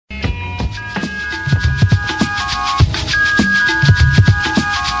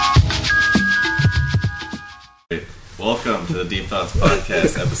Deep Thoughts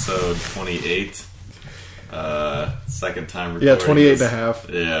Podcast, episode 28. Second time recording. Yeah, 28 and a half.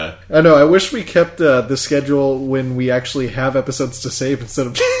 Yeah. I know, I wish we kept the schedule when we actually have episodes to save instead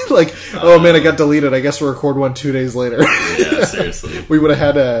of like, oh man, it got deleted. I guess we'll record one 2 days later. Yeah, seriously. We would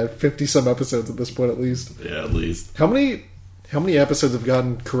have had 50-some episodes at this point at least. Yeah, at least. How many episodes have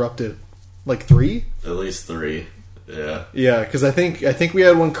gotten corrupted? Like 3? At least 3. Yeah. Yeah, because I think we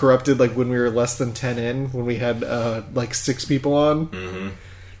had one corrupted like when we were less than 10 in, when we had like 6 people on. Mm-hmm.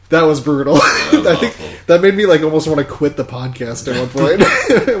 That was brutal. That was I think awful. that made me like almost want to quit the podcast at one point.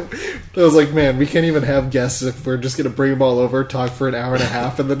 I was like, man, we can't even have guests if we're just going to bring them all over, talk for an hour and a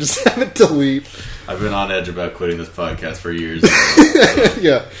half, and then just have it delete. I've been on edge about quitting this podcast for years.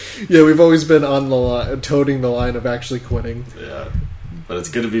 Yeah, we've always been on the line, toting the line of actually quitting. Yeah, but it's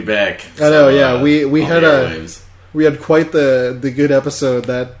good to be back. I know. Yeah, we had airwaves. quite the good episode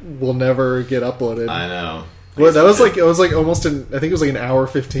that will never get uploaded. I know. Well, that was like almost I think it was like an hour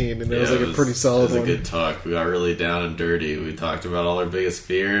 15, and it was like a pretty solid one. It was a good talk. We got really down and dirty. We talked about all our biggest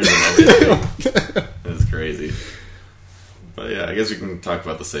fears and everything. It was crazy. But yeah, I guess we can talk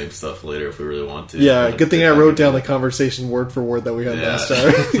about the same stuff later if we really want to. Yeah, good thing I wrote down the conversation word for word that we had last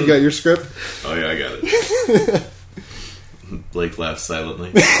time. You got your script? Oh yeah, I got it. Blake laughed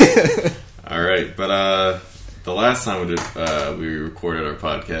silently. All right, but the last time we recorded our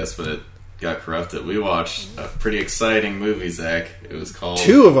podcast, when it got corrupted, we watched a pretty exciting movie, Zach. It was called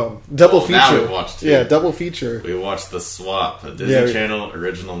 2 of them, double feature. Now we watched 2. Yeah, double feature. We watched The Swap, a Disney Channel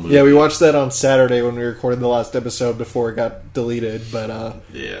original movie. Yeah, we watched that on Saturday when we recorded the last episode before it got deleted. But well,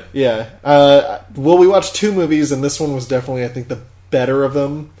 we watched 2 movies, and this one was definitely, I think, the better of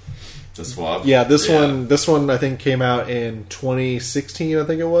them. The Swap. Yeah, this one I think came out in 2016. I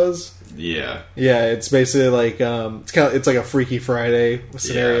think it was. Yeah. Yeah, it's basically like it's like a Freaky Friday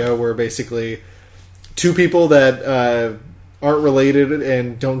scenario where basically 2 people that aren't related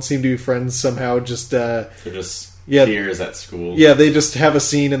and don't seem to be friends somehow they're just peers at school. Yeah, they just have a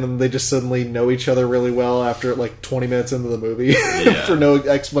scene and then they just suddenly know each other really well after like 20 minutes into the movie for no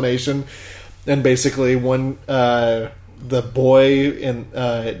explanation. And basically the boy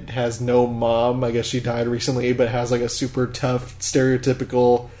has no mom. I guess she died recently, but has like a super tough,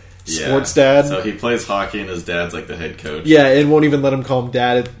 stereotypical sports dad. So he plays hockey and his dad's like the head coach. Yeah, and won't even let him call him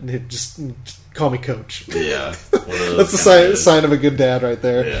dad. It just call me coach. Yeah. That's the sign of a good dad right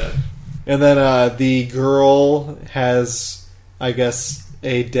there. Yeah. And then the girl has, I guess,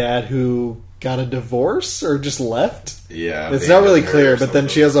 a dad who got a divorce or just left. Yeah. It's not really clear, but then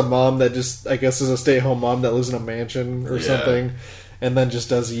she has a mom that just, I guess, is a stay-at-home mom that lives in a mansion or something, and then just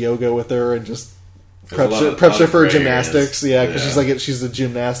does yoga with her and just preps her for gymnastics. Yeah, because she's a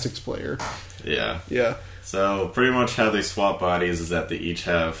gymnastics player. Yeah. Yeah. So pretty much how they swap bodies is that they each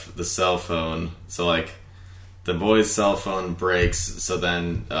have the cell phone. So like the boy's cell phone breaks, so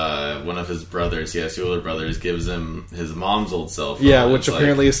then one of his brothers, he has 2 older brothers, gives him his mom's old cell phone. Yeah, which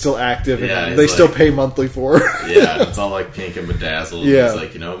apparently is still active. Yeah, and they still pay monthly for. Yeah, it's all like pink and bedazzled. Yeah. He's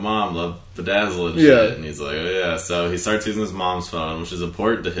like, Mom, love bedazzle and shit. And he's like, oh yeah. So he starts using his mom's phone, which is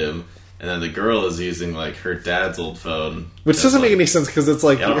important to him. And then the girl is using like her dad's old phone, which doesn't make any sense because it's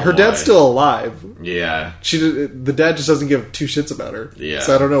like her dad's still alive. Yeah, the dad just doesn't give 2 shits about her. Yeah,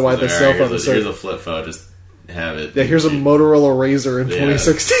 so I don't know why the cell phone is. Here's a flip phone, just have it. Yeah, here's a Motorola Razr in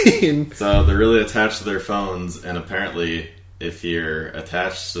 2016. So they're really attached to their phones, and apparently, if you're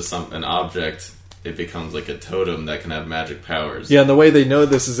attached to an object, it becomes like a totem that can have magic powers. Yeah, and the way they know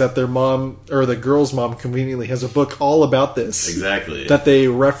this is that their mom, or the girl's mom, conveniently has a book all about this. Exactly. That they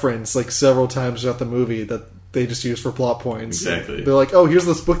reference like several times throughout the movie that they just use for plot points. Exactly. They're like, oh, here's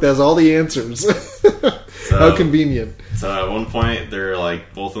this book that has all the answers. How convenient. So at one point, they're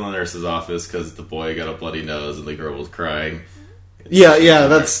like both in the nurse's office because the boy got a bloody nose and the girl was crying. Yeah,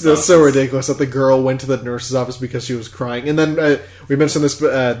 that's so ridiculous that the girl went to the nurse's office because she was crying. And then we mentioned this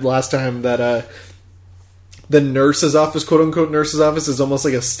last time that the nurse's office, quote unquote nurse's office, is almost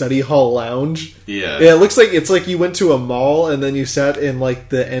like a study hall lounge. Yeah, it looks like it's like you went to a mall and then you sat in like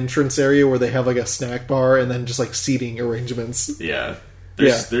the entrance area where they have like a snack bar and then just like seating arrangements. Yeah.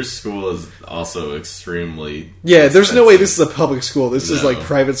 Their school is also extremely there's no way this is a public school. This is like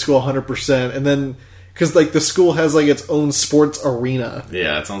private school 100%. And then because like the school has like its own sports arena.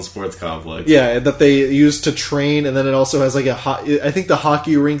 Yeah, its own sports complex. Yeah, that they use to train, and then it also has like I think the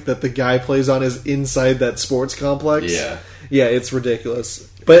hockey rink that the guy plays on is inside that sports complex. Yeah, it's ridiculous.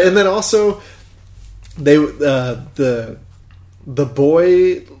 But and then also they the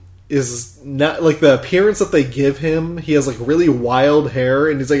boy is not like the appearance that they give him. He has like really wild hair,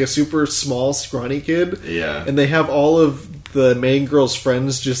 and he's like a super small, scrawny kid. Yeah, and they have all of the main girl's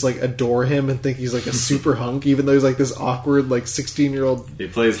friends just like adore him and think he's like a super hunk, even though he's like this awkward like 16-year-old. He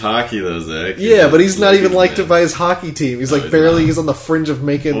plays hockey though, Zach. Yeah, but he's not even liked by his hockey team. He's like barely. He's on the fringe of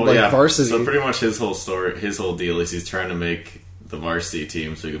making varsity. So pretty much his whole story, his whole deal is he's trying to make the varsity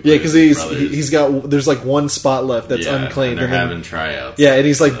team so he can play because he's got there's like one spot left that's unclaimed, and they're having tryouts. Yeah, and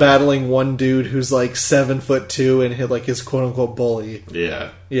he's like battling one dude who's like 7'2" and like his quote unquote bully.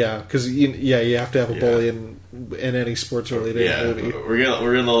 Yeah, because you have to have a bully in any sports related movie. We're getting a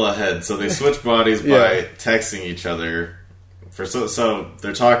little ahead. So they switch bodies by texting each other. So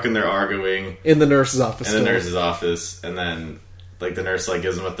they're talking, they're arguing in the nurse's office. And then like the nurse like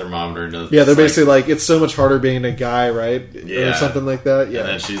gives them a thermometer. And they're basically like it's so much harder being a guy, right? Or something like that. Yeah, and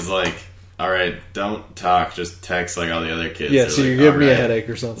then she's like, "All right, don't talk, just text like all the other kids." Yeah, so like, you're giving me a headache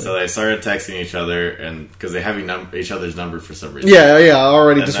or something. So they started texting each other, and because they have each other's number for some reason. Yeah,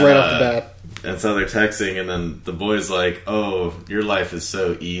 already just right off the bat. And so they're texting, and then the boy's like, "Oh, your life is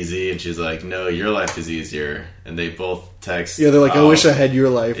so easy," and she's like, "No, your life is easier." And they both text. Yeah, they're like, "I wish I had your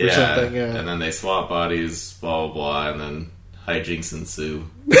life" or something. Yeah, and then they swap bodies, blah blah blah, and then hijinks ensue.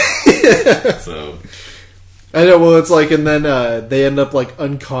 So I know. Well, it's like, and then they end up like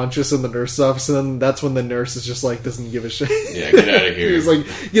unconscious in the nurse's office, and then that's when the nurse is just like doesn't give a shit. Yeah, get out of here. He's like,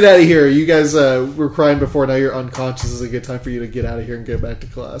 "Get out of here! You guys were crying before. Now you're unconscious. This is a good time for you to get out of here and get back to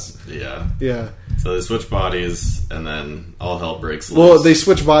class." Yeah. So they switch bodies, and then all hell breaks loose. Well, they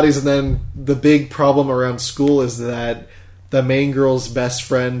switch bodies, and then the big problem around school is that the main girl's best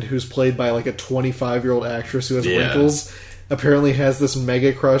friend, who's played by like a 25-year-old actress who has wrinkles, apparently has this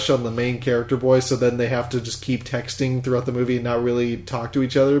mega crush on the main character boy, so then they have to just keep texting throughout the movie and not really talk to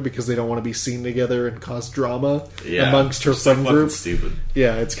each other because they don't want to be seen together and cause drama amongst her friend group. Stupid.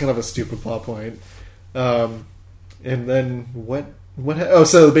 Yeah, it's kind of a stupid plot point. And then what? Oh,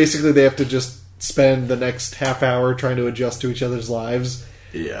 so basically they have to just spend the next half hour trying to adjust to each other's lives.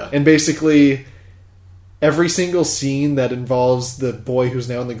 Yeah. And basically every single scene that involves the boy who's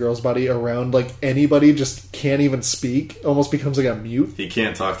now in the girl's body around like anybody just can't even speak, almost becomes like a mute. He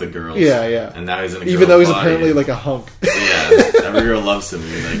can't talk to girls. Yeah. And now he's in a girl's even though he's body. Apparently like a hunk. Yeah. Every girl loves him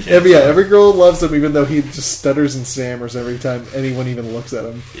even though he can't. Every girl loves him even though he just stutters and stammers every time anyone even looks at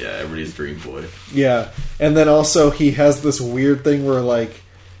him. Yeah, everybody's dream boy. Yeah. And then also he has this weird thing where like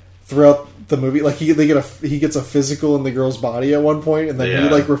throughout the movie, like he gets a physical in the girl's body at one point, and then he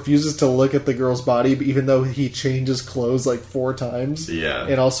like refuses to look at the girl's body, even though he changes clothes like 4 times. Yeah,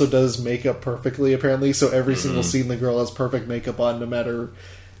 and also does makeup perfectly apparently. So every single scene, the girl has perfect makeup on, no matter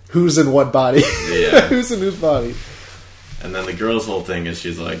who's in what body. Yeah, who's in whose body. And then the girl's whole thing is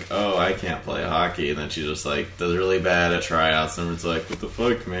she's like, "Oh, I can't play hockey," and then she just like does really bad at tryouts, and it's like, "What the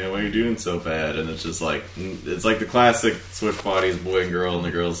fuck, man? Why are you doing so bad?" And it's just like the classic switch bodies, boy and girl, and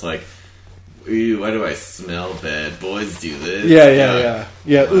the girl's like, "Ooh, why do I smell bad? Boys do this."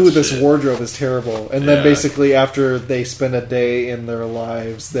 Yeah. Ooh, this wardrobe is terrible. And then basically after they spend a day in their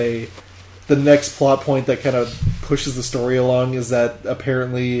lives, the next plot point that kind of pushes the story along is that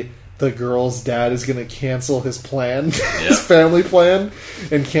apparently the girl's dad is going to cancel his plan, his family plan,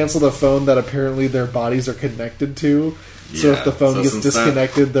 and cancel the phone that apparently their bodies are connected to. So if the phone gets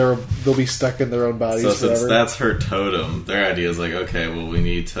disconnected, they'll be stuck in their own bodies forever. Since that's her totem, their idea is like, okay, well, we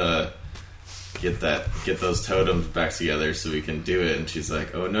need to get those totems back together so we can do it. And she's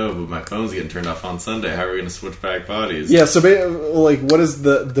like, "Oh no, but my phone's getting turned off on Sunday. How are we going to switch back bodies?" Yeah, so like, what is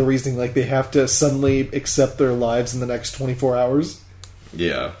the reasoning? Like, they have to suddenly accept their lives in the next 24 hours?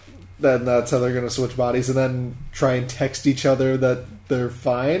 Yeah. Then that's how they're going to switch bodies, and then try and text each other that they're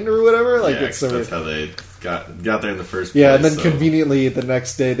fine or whatever. Like, yeah, that's how they got there in the first place. Yeah, and then conveniently the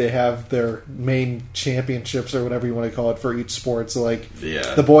next day they have their main championships or whatever you want to call it for each sport. So like,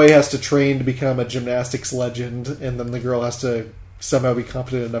 the boy has to train to become a gymnastics legend, and then the girl has to somehow be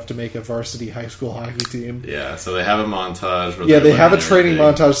competent enough to make a varsity high school hockey team. Yeah, so they have a montage. Where they have a training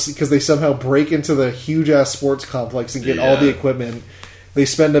montage because they somehow break into the huge ass sports complex and get all the equipment. They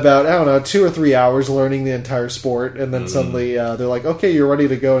spend about, 2 or 3 hours learning the entire sport, and then suddenly they're like, "Okay, you're ready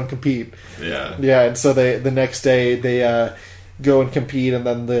to go and compete." Yeah, and so the next day they go and compete, and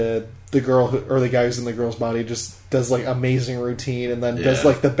then the girl or the guy who's in the girl's body just does like amazing routine, and then does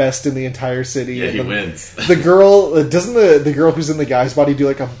like the best in the entire city. Yeah, and he wins. The girl doesn't the girl who's in the guy's body do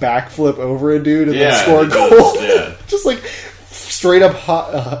like a backflip over a dude and then score a goal? Yeah, just like straight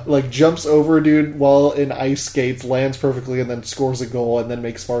up like jumps over a dude while in ice skates, lands perfectly, and then scores a goal, and then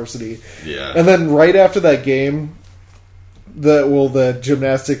makes varsity. Yeah, and then right after that game, the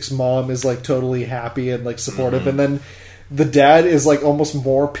gymnastics mom is like totally happy and like supportive, and then the dad is like almost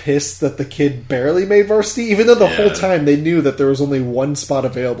more pissed that the kid barely made varsity, even though the whole time they knew that there was only one spot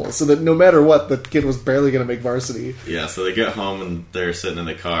available, so that no matter what, the kid was barely going to make varsity. Yeah, so they get home and they're sitting in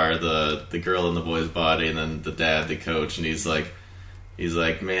the car, the girl in the boy's body, and then the dad, the coach, and he's like,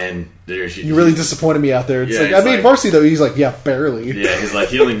 man, you really disappointed me out there. It's like, I made varsity though. He's like, yeah, barely. Yeah, he's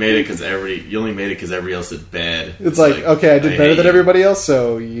like, you only made it because everybody else did bad. It's like, okay, I did better than everybody else,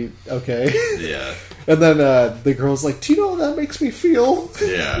 so okay. Yeah. And then the girl's like, do you know how that makes me feel?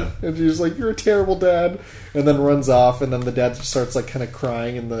 Yeah. And she's like, you're a terrible dad. And then runs off, and then the dad starts like kind of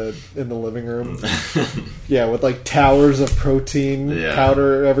crying in the living room. Yeah, with like towers of protein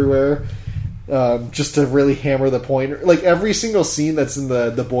powder everywhere. Just to really hammer the point. Like every single scene that's in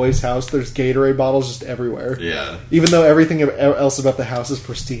the boys' house, there's Gatorade bottles just everywhere. Yeah. Even though everything else about the house is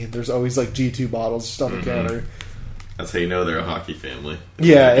pristine, there's always like G2 bottles just on the counter. That's how you know they're a hockey family.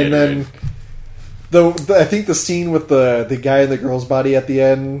 Yeah, and then I think the scene with the guy in the girl's body at the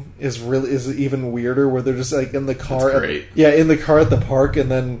end is even weirder, where they're just like in the car. In the car at the park, and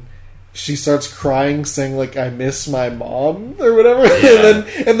then she starts crying, saying like, "I miss my mom" or whatever, yeah.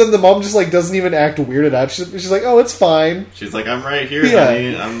 and then the mom just like doesn't even act weirded out. She's like, "Oh, it's fine." She's like, "I'm right here,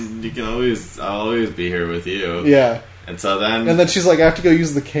 honey. I'll always be here with you." Yeah. And so then... And then she's like, I have to go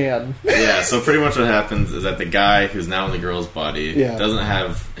use the can. Yeah, so pretty much what happens is that the guy who's now in the girl's body doesn't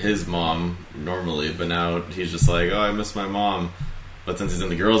have his mom normally, but now he's just like, oh, I miss my mom. But since he's in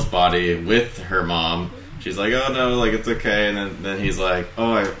the girl's body with her mom, she's like, oh, no, like, it's okay. And then he's like,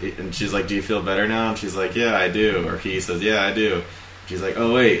 and she's like, do you feel better now? And she's like, yeah, I do. Or he says, yeah, I do. She's like,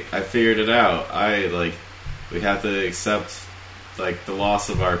 oh, wait, I figured it out. We have to accept... like the loss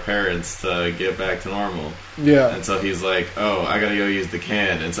of our parents to get back to normal. Yeah. And so he's like, oh, I gotta go use the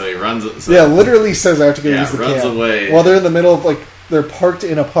can. And so he runs... literally says I have to go use the can. runs away. While they're in the middle of, like, they're parked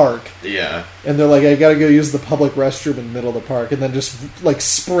in a park. Yeah. And they're like, I gotta go use the public restroom in the middle of the park. And then just, like,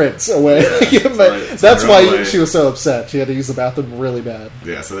 sprints away. Yeah. That's why she was so upset. She had to use the bathroom really bad.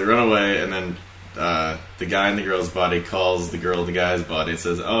 Yeah, so they run away, and then the guy in the girl's body calls the girl in the guy's body and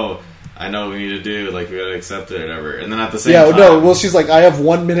says, oh... I know what we need to do, like, we gotta accept it or whatever. And then at the same time... she's like, I have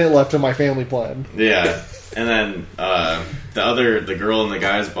 1 minute left of my family plan. Yeah. And then, the girl in the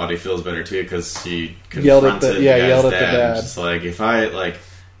guy's body feels better, too, because she confronted the guy's dad. Just like, if I, like,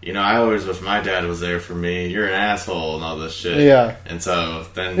 I always wish my dad was there for me. You're an asshole and all this shit. Yeah. And so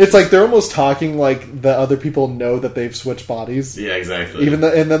then... It's like they're almost talking like the other people know that they've switched bodies. Yeah, exactly. And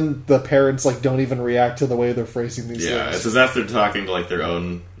then the parents, like, don't even react to the way they're phrasing these things. Yeah, it's as if they're talking to, like, their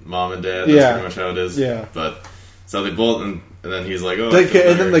own... mom and dad. That's pretty much how it is. Yeah. But so they both, and then he's like, "Oh."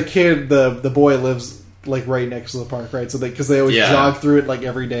 And then the kid, the boy, lives like right next to the park, right? So because they always jog through it like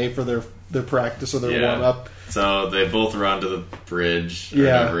every day for their practice or their warm up. So they both run to the bridge or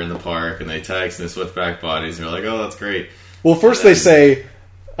whatever in the park, and they text and they switch back bodies, and they're like, "Oh, that's great." Well, first they say,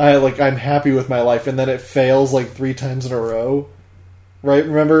 I'm happy with my life," and then it fails like 3 times in a row. Right?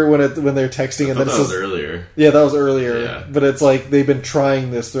 Remember when they're texting and then it says... that was earlier. Yeah, that was earlier. Yeah. But it's like they've been trying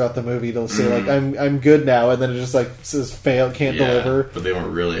this throughout the movie to say like I'm good now, and then it just like says fail, can't deliver. But they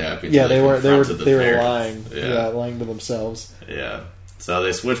weren't really happy. Yeah, they were parents. lying. Yeah, lying to themselves. Yeah. So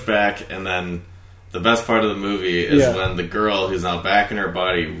they switch back, and then the best part of the movie is when the girl who's now back in her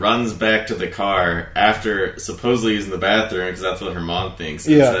body runs back to the car after supposedly using the bathroom because that's what her mom thinks.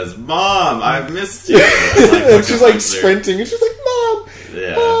 And says, "Mom, I've missed you." And she's like sprinting, and she's like, "Mom,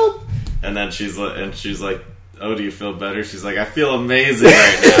 Mom." And then she's like, "Oh, do you feel better?" She's like, "I feel amazing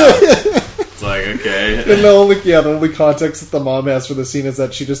right now." It's like, okay. And the only context that the mom has for the scene is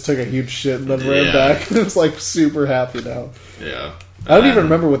that she just took a huge shit and then ran back and was like super happy now. Yeah. I don't even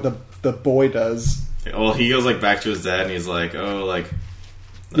remember what the boy does. Well, he goes like back to his dad and he's like, "Oh, like."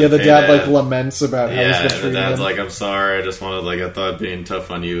 Yeah, the dad like laments about how he's been treating him. The dad's like, "I'm sorry. I just wanted I thought being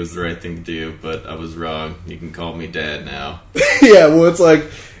tough on you was the right thing to do, but I was wrong. You can call me Dad now." Yeah, well, it's like.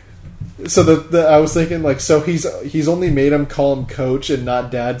 So I was thinking like, so he's only made him call him Coach and not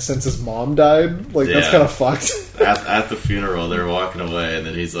Dad since his mom died. Like that's kind of fucked. At the funeral, they're walking away, and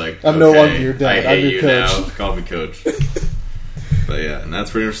then he's like, "I'm no longer your dad. I'm your coach now. Call me Coach." But yeah, and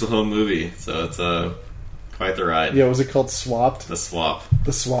that's pretty much the whole movie. So it's quite the ride. Yeah, was it called Swapped? The Swap.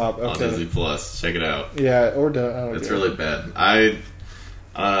 The Swap. Okay. On Disney Plus. Check it out. Yeah, or don't. It's really bad.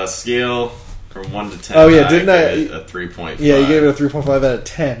 Scale from 1 to 10. Oh yeah, didn't I? A 3.5. Yeah, you gave it a 3.5 out of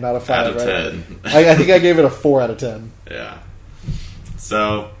 10, not a 5. Out of right? 10. I think I gave it a 4 out of 10. Yeah.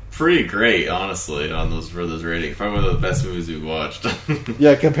 So pretty great, honestly, on those for those ratings. Probably one of the best movies we've watched.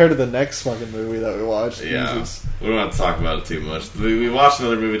 Yeah, compared to the next fucking movie that we watched. Yeah, Jesus. we don't want to talk about it too much. We watched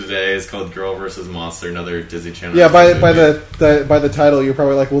another movie today. It's called Girl vs. Monster, another Disney Channel. Yeah, by the title, you're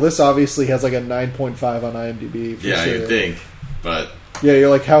probably like, well, this obviously has like a 9.5 on IMDb. For yeah, sure. you'd think, but yeah, you're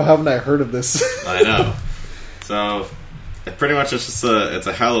like, how haven't I heard of this? I know. So, pretty much it's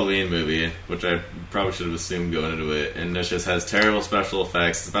a Halloween movie, which I probably should have assumed going into it, and it just has terrible special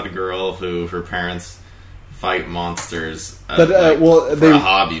effects. It's about a girl who her parents fight monsters for a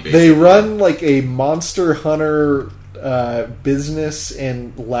hobby, basically. They run like a monster hunter business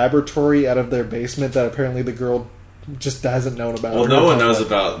and laboratory out of their basement that apparently the girl just hasn't known about. Well, no one knows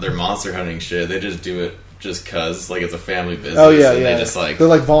about their monster hunting shit. They just do it just cause, like, it's a family business. Oh, yeah, and yeah. They just, like... They're,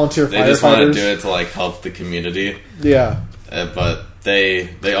 like, volunteer firefighters. They just want to do it to, like, help the community. Yeah. But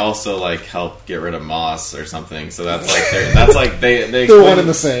they also, like, help get rid of moss or something. So that's, like, they they're explain, one and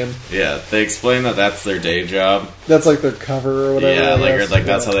the same. Yeah, they explain that that's their day job. That's, like, their cover or whatever. Yeah,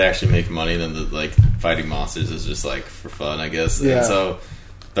 that's how they actually make money. Then, fighting monsters is just, like, for fun, I guess. Yeah. And so...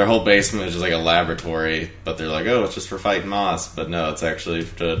 their whole basement is just like a laboratory, but they're like, oh, it's just for fighting moss. But no, it's actually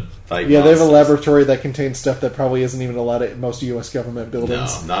to fight monsters. Yeah, they have a laboratory that contains stuff that probably isn't even allowed at most U.S. government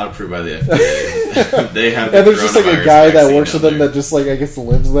buildings. No, not approved by the FDA. They have and there's just like a guy that works with them that just like, I guess,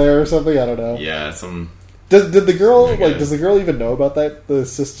 lives there or something. I don't know. Yeah, Did the girl, does the girl even know about that? The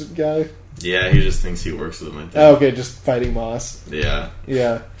assistant guy? Yeah, he just thinks he works with them, I think. Oh, okay, just fighting moss. Yeah.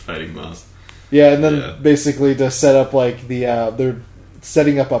 Yeah. Fighting moss. Yeah, and then basically to set up like they're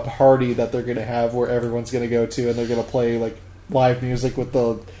setting up a party that they're going to have where everyone's going to go to, and they're going to play like live music with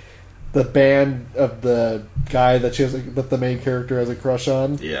the band of the guy that that the main character has a crush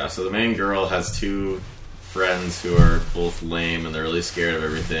on. Yeah, so the main girl has two friends who are both lame and they're really scared of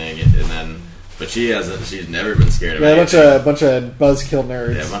everything, but she's never been scared of anything. Yeah, a bunch of buzzkill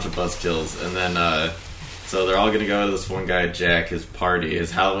nerds. Yeah, a bunch of buzzkills, and then so they're all going to go to this one guy, Jack, his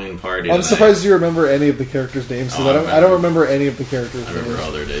Halloween party. I'm surprised you remember any of the characters' names, because I don't remember any of the characters' names. I remember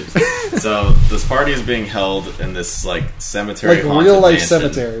all their names. So this party is being held in this like cemetery, like real life mansion.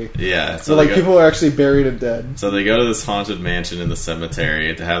 cemetery. Yeah, so like people are actually buried and dead. So they go to this haunted mansion in the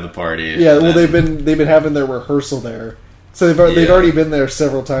cemetery to have the party. Yeah, well they've been having their rehearsal there, so they've already been there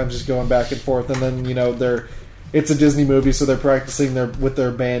several times, just going back and forth, and then it's a Disney movie, so they're practicing with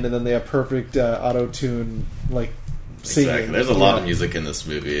their band, and then they have perfect auto tune like singing. Exactly. There's a lot of music in this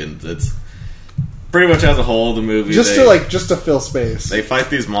movie, and it's pretty much as a whole the movie. Just to fill space. They fight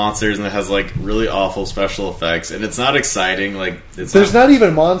these monsters, and it has like really awful special effects, and it's not exciting. Like there's not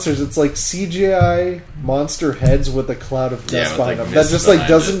even monsters. It's like CGI monster heads with a cloud of dust behind them. That just like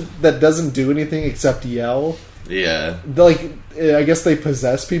doesn't do anything except yell. Yeah. Like, I guess they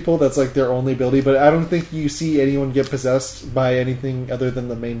possess people. That's like their only ability. But I don't think you see anyone get possessed by anything other than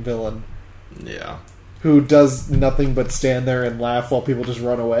the main villain. Yeah. Who does nothing but stand there and laugh while people just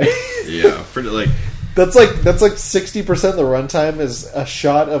run away. Yeah. Pretty like... That's like 60% of the runtime is a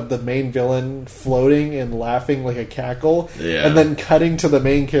shot of the main villain floating and laughing like a cackle. Yeah. And then cutting to the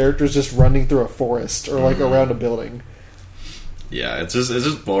main characters just running through a forest or like around a building. Yeah. It's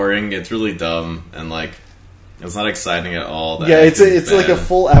just boring. It's really dumb. And like... it's not exciting at all. Yeah, it's like a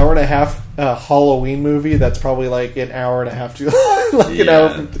full hour and a half Halloween movie that's probably like an hour and a half too long. An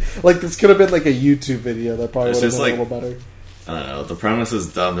hour. Like this could have been like a YouTube video that probably would have been a little better. I don't know. The premise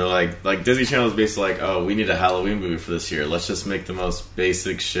is dumb. They're like Disney Channel is basically like, oh, we need a Halloween movie for this year. Let's just make the most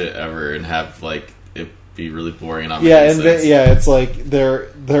basic shit ever and have like it be really boring and not making sense. It's like they're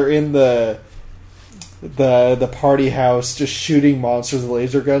in the party house just shooting monsters with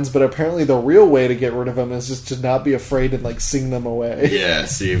laser guns, but apparently the real way to get rid of them is just to not be afraid and like sing them away. Yeah,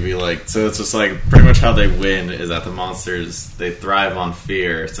 so it's just like pretty much how they win is that the monsters, they thrive on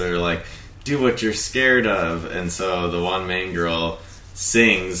fear, so they're like, do what you're scared of. And so the one main girl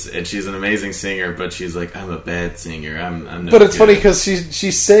sings, and she's an amazing singer, but she's like, I'm a bad singer. I'm no But it's good. funny because she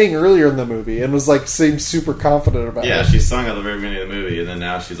sang earlier in the movie and was like seemed super confident about it. Yeah, she sung at the very beginning of the movie, and then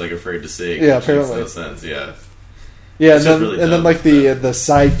now she's like afraid to sing. Yeah, apparently. Makes no sense. Yeah. Yeah, it's and dumb, then like the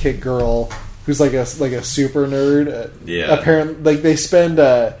sidekick girl who's like a super nerd. Yeah. Apparently, like they spend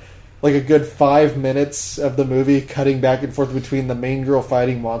like a good 5 minutes of the movie cutting back and forth between the main girl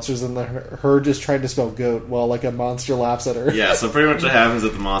fighting monsters and her just trying to spell goat while like a monster laughs at her. Yeah, so pretty much what happens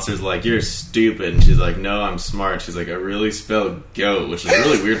is the monster's like, you're stupid, and she's like, no, I'm smart. She's like, I really spelled goat, which is a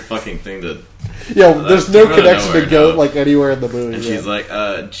really weird fucking thing to... Yeah, there's no connection to goat like anywhere in the movie. And she's like,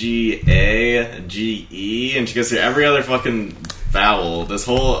 G-A-G-E, and she goes through every other fucking vowel. This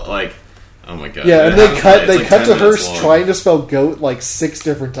whole, like... Oh my god. Yeah, and they cut to her trying to spell goat like 6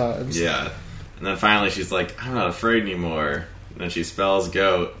 different times. Yeah. And then finally she's like, I'm not afraid anymore. and then she spells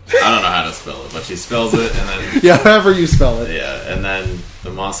goat. I don't know how to spell it, but she spells it, and then Yeah, however you spell it. yeah, and then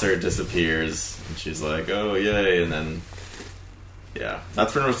the monster disappears, and she's like, "Oh yay!" And then yeah,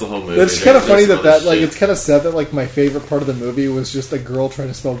 that's pretty much the whole movie. It's kind of funny that like shit. it's kind of sad that like my favorite part of the movie was just a girl trying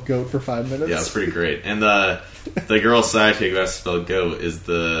to spell goat for 5 minutes. Yeah, it's pretty great. And the girl sidekick who has to spell goat is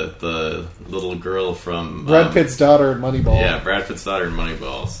the little girl from Brad Pitt's daughter in Moneyball. Yeah, Brad Pitt's daughter in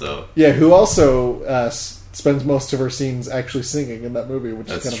Moneyball. So yeah, who also spends most of her scenes actually singing in that movie, which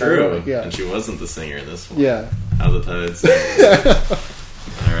that's is kind of true. ironic. Yeah, And she wasn't the singer in this one. yeah. How the tides.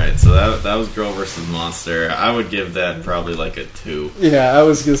 All right, so that was Girl vs. Monster. I would give that probably like a 2. Yeah, I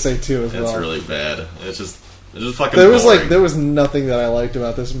was gonna say 2 as well. It's really bad. It's just fucking. There was nothing that I liked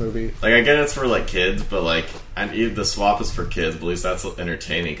about this movie. Like, I get it's for like kids, but like, and even the swap is for kids. But at least that's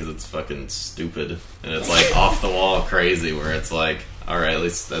entertaining because it's fucking stupid and it's like off the wall crazy. Where it's like, all right, at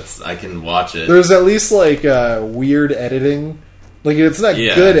least I can watch it. There's at least like weird editing. Like it's not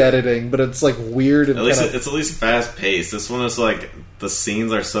good editing, but it's like weird. And at least it's at least fast paced. This one is like the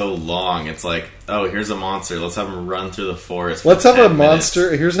scenes are so long. It's like, oh, here's a monster. Let's have him run through the forest. Let's have a 10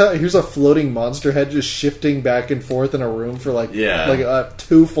 monster. Here's a floating monster head just shifting back and forth in a room for like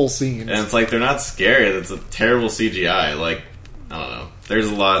 2 full scenes. And it's like they're not scary. It's a terrible CGI. Like, I don't know. There's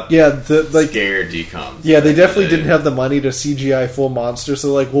a lot. Yeah, scare decoms. Yeah, they definitely didn't have the money to CGI full monster.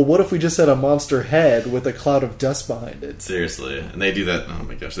 So like, well, what if we just had a monster head with a cloud of dust behind it? Seriously, and they do that. Oh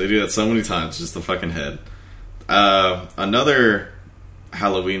my gosh, they do that so many times. Just the fucking head. Another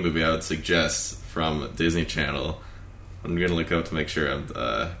Halloween movie I would suggest from Disney Channel. I'm gonna look up to make sure I've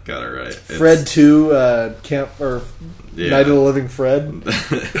got it right. Fred 2, Night of the Living Fred.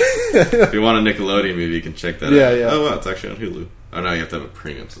 If you want a Nickelodeon movie, you can check that out. Yeah. Oh wow, it's actually on Hulu. Oh no, you have to have a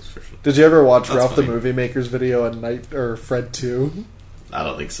premium subscription. Did you ever watch Ralph funny. the Movie Maker's video on Fred 2? I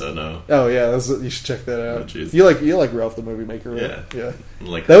don't think so. No. Oh yeah, you should check that out. Oh, geez. You like Ralph the Movie Maker, right? Yeah.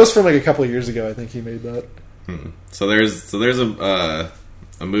 Like that was from like a couple of years ago. I think he made that. So there's a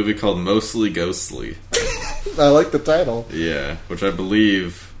movie called Mostly Ghostly. I like the title. Yeah, which I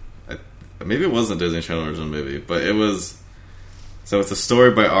believe maybe it wasn't a Disney Channel original movie, but it was. So it's a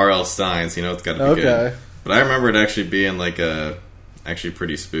story by R.L. Stein. So you know it's got to be good. But I remember it actually being like actually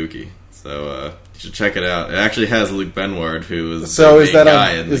pretty spooky. So you should check it out. It actually has Luke Benward, who is so the is main that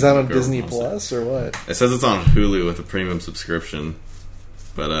guy on is that on Disney Plus or what? It says it's on Hulu with a premium subscription,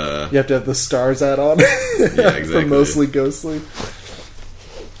 but you have to have the stars add-on. Yeah, exactly. For Mostly Ghostly.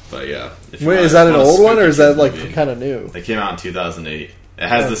 But yeah, wait, is that an old one or is that like kind of new? They came out in 2008. It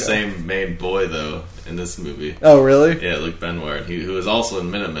has the same main boy though in this movie. Oh really? Yeah, Luke Benward, who is also in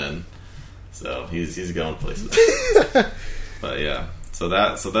Minutemen. So he's going places. But yeah, so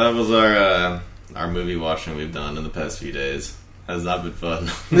that was our movie watching we've done in the past few days. Has not been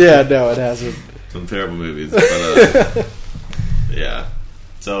fun. Yeah, no, it hasn't. Some terrible movies, but yeah.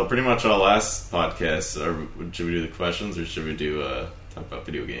 So pretty much our last podcast. Should we do the questions or should we do talk about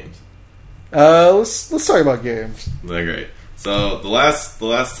video games? Let's talk about games. They're great. So the last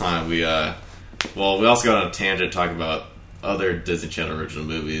time we also got on a tangent talking about other Disney Channel original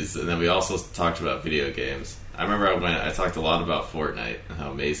movies, and then we also talked about video games. I remember I talked a lot about Fortnite and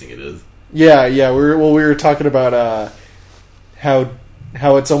how amazing it is. Yeah. We were talking about how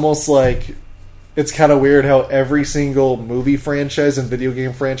it's almost like it's kind of weird how every single movie franchise and video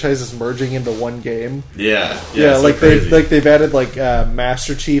game franchise is merging into one game. Yeah, like they've added like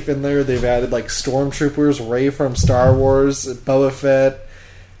Master Chief in there. They've added like Stormtroopers, Rey from Star Wars, Boba Fett.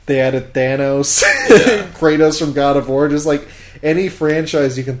 They added Thanos, Kratos from God of War. Just like any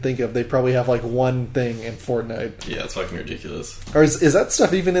franchise you can think of, they probably have like one thing in Fortnite. Yeah, it's fucking ridiculous. Or is that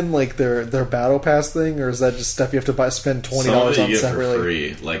stuff even in like their Battle Pass thing, or is that just stuff you have to spend $20 on separately? For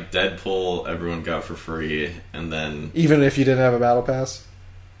free, like Deadpool, everyone got for free, and then even if you didn't have a Battle Pass.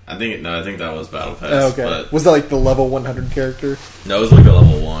 I think that was Battle Pass. Oh, okay, but was that like the level 100 character? No, it was like a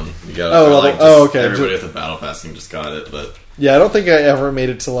level 1. You got okay. Everybody with the Battle Pass just got it, but. Yeah, I don't think I ever made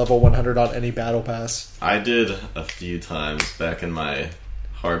it to level 100 on any Battle Pass. I did a few times back in my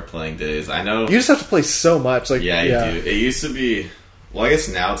hard playing days. I know you just have to play so much. Like you do. It used to be. Well, I guess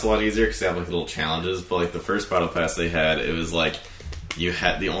now it's a lot easier because they have like little challenges. But like the first Battle Pass they had, it was like you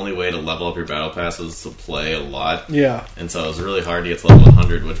had the only way to level up your Battle Pass was to play a lot. Yeah, and so it was really hard to get to level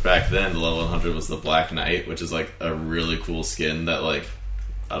 100. Which back then the level 100 was the Black Knight, which is like a really cool skin that like.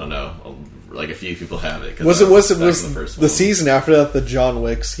 I don't know, like a few people have it. Was the season after that the John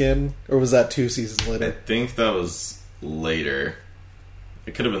Wick skin, or was that 2 seasons later? I think that was later.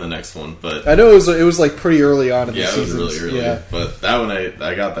 It could have been the next one, but I know it was like pretty early on in the season. Yeah, it was really early. Yeah. But that one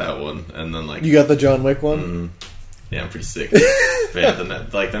I got that one, and then like you got the John Wick one. Mm-hmm. Yeah, I'm pretty sick. But yeah,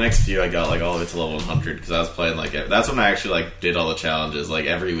 the next few I got like all the way to level 100 because I was playing like that's when I actually like did all the challenges. Like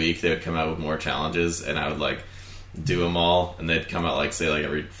every week they would come out with more challenges, and I would like do them all, and they'd come out like say like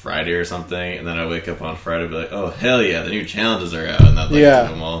every Friday or something, and then I wake up on Friday and be like, oh hell yeah, the new challenges are out, and I'd like do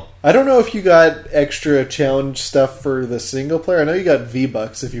them all. I don't know if you got extra challenge stuff for the single player. I know you got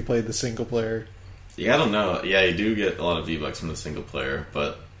V-Bucks if you played the single player. Yeah, I don't know. Yeah, you do get a lot of V-Bucks from the single player,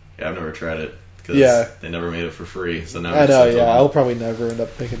 but yeah, I've never tried it. Because they never made it for free, so now I know. Yeah, I'll probably never end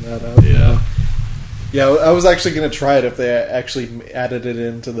up picking that up. Yeah. I was actually going to try it if they actually added it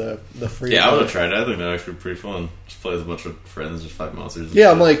into the free. Yeah, I would have tried it. I think that would actually be pretty fun. Just play with a bunch of friends, just fight monsters.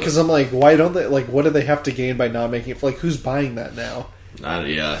 Yeah, I'm like, why don't they like? What do they have to gain by not making it? Like, who's buying that now?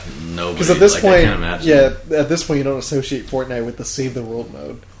 Nobody. Because at this point, I can't imagine. at this point, you don't associate Fortnite with the Save the World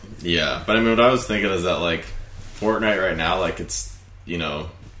mode. Yeah, but I mean, what I was thinking is that like Fortnite right now, like it's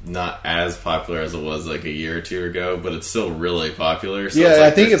not as popular as it was like a year or two ago, but it's still really popular. So yeah, like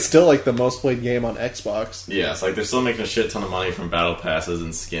I think it's still like the most played game on Xbox. Yeah, it's like they're still making a shit ton of money from battle passes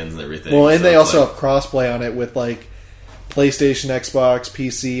and skins and everything. Well, and they also have crossplay on it with like PlayStation, Xbox,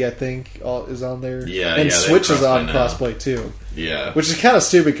 PC. I think is on there. Yeah, and Switch is on crossplay too. Yeah, which is kind of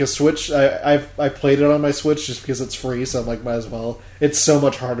stupid because Switch. I played it on my Switch just because it's free, so I'm like, might as well. It's so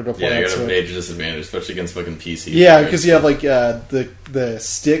much harder to play. Yeah, you got a major disadvantage, especially against fucking PC. Yeah, because you have like the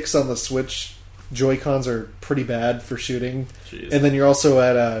sticks on the Switch Joy-Cons are pretty bad for shooting, and then you're also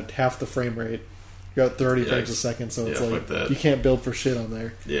at half the frame rate. You're at 30 frames a second, so it's like you can't build for shit on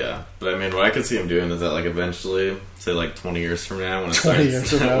there. Yeah, but I mean, what I could see them doing is that like eventually, say like 20 years from now, when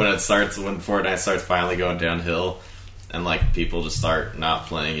Fortnite starts finally going downhill. And like people just start not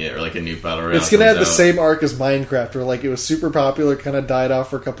playing it, or like a new battle royale. It's gonna have the same arc as Minecraft, where like it was super popular, kind of died off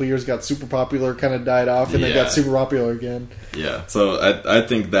for a couple of years, got super popular, kind of died off, and then got super popular again. Yeah, so I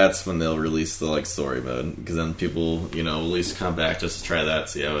think that's when they'll release the like story mode, because then people will at least come back just to try that,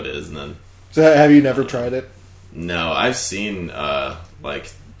 see how it is, and then. So have you never tried it? No, I've seen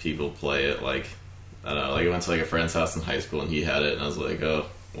like people play it. Like I don't know, like I went to like a friend's house in high school, and he had it, and I was like, oh,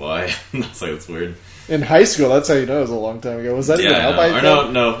 why? That's like it's weird. In high school, that's how you know it was a long time ago. Was that even out by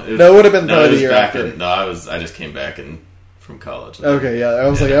then? No. It would have been probably the year after. I just came back from college. Okay, yeah. I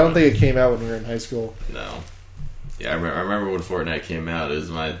was like, I don't think it came out when we were in high school. No. Yeah, I remember when Fortnite came out. It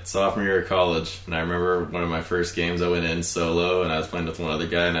was my sophomore year of college, and I remember one of my first games I went in solo, and I was playing with one other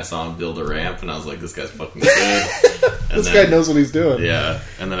guy, and I saw him build a ramp, and I was like, this guy's fucking good. This guy knows what he's doing. Yeah,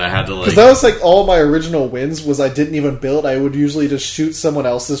 and then I had to like... Because that was like all my original wins was I didn't even build. I would usually just shoot someone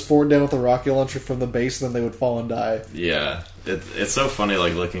else's fort down with a rocket launcher from the base, and then they would fall and die. Yeah, it's so funny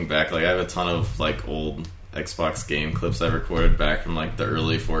like looking back. Like I have a ton of like old Xbox game clips I recorded back from like the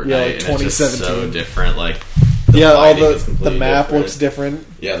early Fortnite, like 2017. And it's just so different. Like all the map different. Looks different.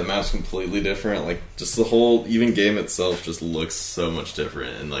 Yeah, the map's completely different. Like just the whole even game itself just looks so much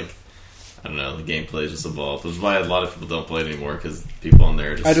different, and like I don't know, the gameplay just evolved, which is why a lot of people don't play it anymore because people on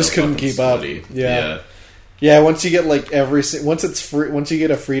there just couldn't keep sweaty. Up. Yeah. Once you get like once it's free, once you get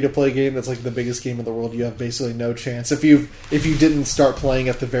a free to play game that's like the biggest game in the world, you have basically no chance. If you didn't start playing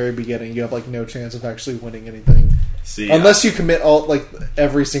at the very beginning, you have like no chance of actually winning anything. Unless you commit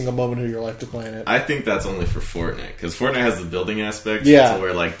every single moment of your life to playing it. I think that's only for Fortnite because Fortnite has the building aspect. Yeah, to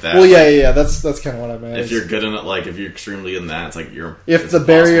where like that. Well, yeah. That's kind of what I meant. If you're good in it, like if you're extremely in that, it's like If the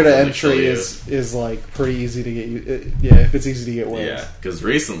barrier to entry is like pretty easy to get you. If it's easy to get wins. Yeah, because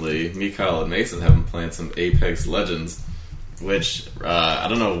recently, me, Kyle, and Mason have been playing some Apex Legends, which I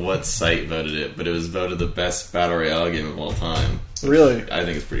don't know what site voted it, but it was voted the best battle royale game of all time. Really, I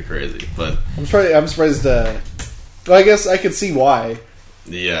think it's pretty crazy. But I'm surprised. But I guess I could see why.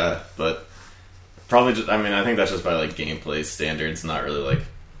 Yeah, but probably just, I think that's just by like gameplay standards, not really like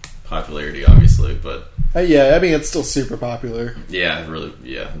popularity, obviously. But it's still super popular. Yeah,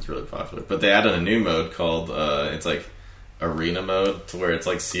 it's really popular. But they added a new mode called it's like arena mode, to where it's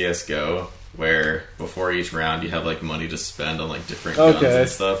like CS:GO, where before each round you have like money to spend on like different guns and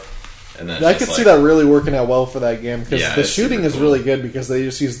stuff. And then I could see that really working out well for that game because the shooting is really good because they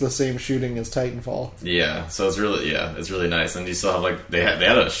just use the same shooting as Titanfall. Yeah, so it's really nice, and you still have like they had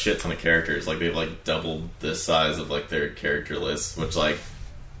a shit ton of characters. Like they've like doubled the size of like their character list, which like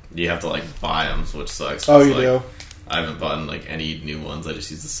you have to like buy them, which sucks. Oh, you do? I haven't bought like any new ones. I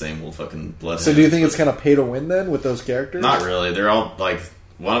just use the same old fucking blood. So do you think it's kind of pay to win then with those characters? Not really. They're all like.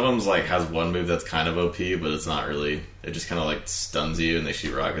 One of them's like has one move that's kind of OP, but it's not really. It just kind of like stuns you, and they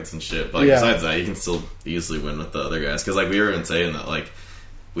shoot rockets and shit. But like, besides that, you can still easily win with the other guys. Because like we were even saying that like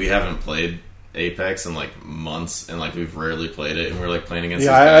we haven't played Apex in like months, and like we've rarely played it, and we're like playing against.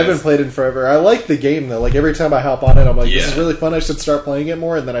 Yeah, I haven't played it in forever. I like the game though. Like every time I hop on it, I'm like, this is really fun. I should start playing it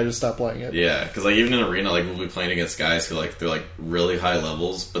more, and then I just stop playing it. Yeah, because like even in arena, like we'll be playing against guys who like they're like really high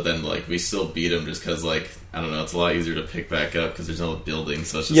levels, but then like we still beat them just because like I don't know, it's a lot easier to pick back up because there's no building.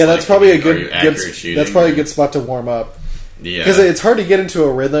 So it's just that's probably a good shooting. That's probably a good spot to warm up. Yeah, because it's hard to get into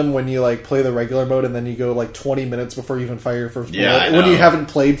a rhythm when you like play the regular mode and then you go like 20 minutes before you even fire your first bullet when you haven't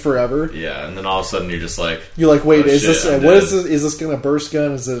played forever. Yeah, and then all of a sudden you're just like, wait, is this what is this? Is this going to burst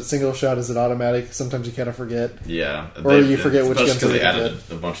gun? Is it a single shot? Is it automatic? Sometimes you kind of forget. Yeah, or you forget which guns. Because they added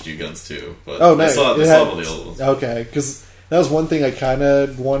a bunch of new guns too. But nice. They still have the old ones. Okay, because that was one thing I kind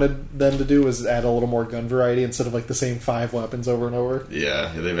of wanted them to do, was add a little more gun variety instead of like the same 5 weapons over and over.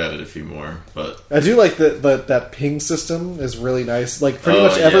 Yeah, they've added a few more, but I do like that ping system is really nice. Like pretty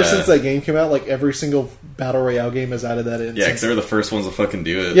much ever since that game came out, like every single battle royale game has added that in. Yeah, because they were the first ones to fucking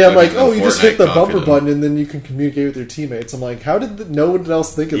do it. Yeah, I'm like, you just hit the bumper button and then you can communicate with your teammates. I'm like, how did no one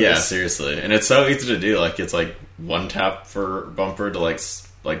else think of this? Yeah, seriously, and it's so easy to do. Like it's like one tap for bumper to like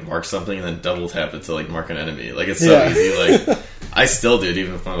mark something, and then double tap it to like mark an enemy. Like it's so easy. Like I still do it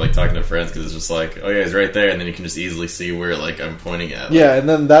even if I'm like talking to friends, because it's just like, oh yeah, he's right there, and then you can just easily see where like I'm pointing at. Yeah, and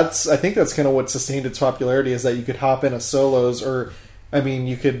then I think that's kind of what sustained its popularity, is that you could hop in a solos, or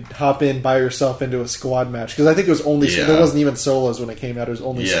you could hop in by yourself into a squad match, because I think it was only there wasn't even solos when it came out. It was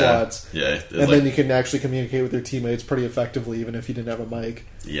only squads. Yeah, and then you can actually communicate with your teammates pretty effectively, even if you didn't have a mic.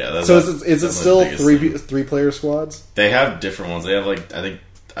 Yeah. Is it still three player squads? They have different ones. They have like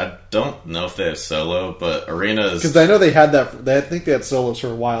I don't know if they have solo, but arenas, because I know they had that. I think they had solos for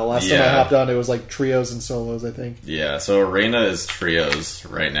a while. Last time I hopped on, it was like trios and solos, I think. Yeah, so arena is trios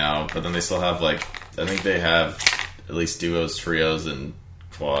right now, but then they still have like, I think they have at least duos, trios, and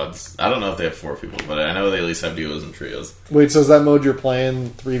quads. I don't know if they have 4 people, but I know they at least have duos and trios. Wait, so is that mode you're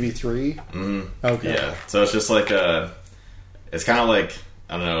playing 3v3? Mm-hmm. Okay. Yeah, so it's just like it's kind of like,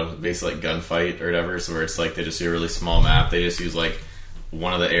 I don't know, basically like gunfight or whatever. So where it's like they just do a really small map. They just use like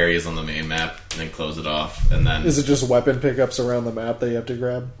one of the areas on the main map and then close it off, and then is it just weapon pickups around the map that you have to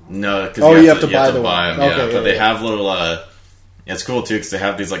grab? No, because you have to buy them. Okay, but they have little. It's cool too, because they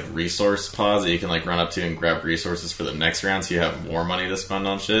have these like resource pods that you can like run up to and grab resources for the next round, so you have more money to spend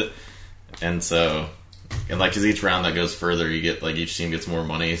on shit. And so, because each round that goes further, you get like each team gets more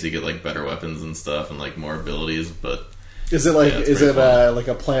money, so you get like better weapons and stuff and like more abilities. But is it like like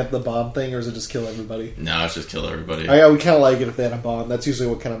a plant the bomb thing, or is it just kill everybody? No, it's just kill everybody. I would kind of like it if they had a bomb. That's usually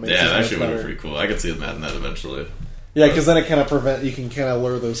what kind of makes it that actually would be pretty cool. I could see them adding that eventually. Yeah, because then it kind of you can kind of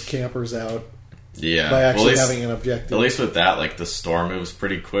lure those campers out. Yeah, by actually having an objective. At least with that, like the storm moves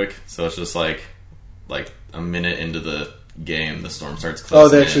pretty quick, so it's just like a minute into the game, the storm starts closing. Oh,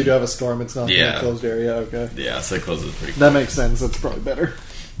 they actually do have a storm. It's not in a closed area. Okay. Yeah, so it closes pretty quick. That makes sense. That's probably better.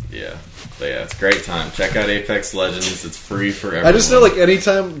 Yeah. But yeah, it's a great time. Check out Apex Legends. It's free for everyone. I just know, like,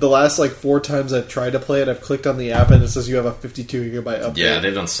 anytime, the last, 4 times I've tried to play it, I've clicked on the app and it says you have a 52 gigabyte update. Yeah,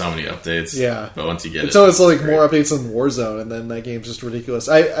 they've done so many updates. Yeah. But once you get it... So it's, more updates than Warzone, and then that game's just ridiculous.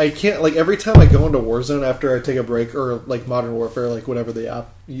 I can't, every time I go into Warzone after I take a break, or, Modern Warfare, whatever the app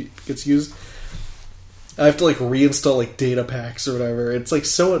gets used, I have to, reinstall, data packs or whatever. It's,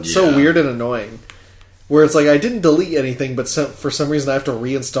 so weird and annoying. Where it's I didn't delete anything, but for some reason I have to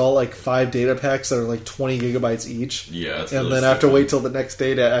reinstall 5 data packs that are 20 gigabytes each. Yeah, and then I have to wait till the next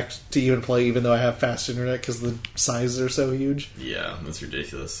day to even play, even though I have fast internet because the sizes are so huge. Yeah, that's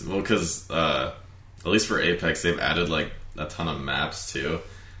ridiculous. Well, because at least for Apex, they've added a ton of maps too.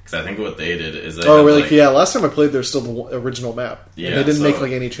 Because I think what they did is they really? Yeah, last time I played, there's still the original map. Yeah, and they didn't make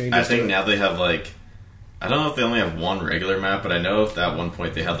any changes. I think now they have I don't know if they only have one regular map, but I know at one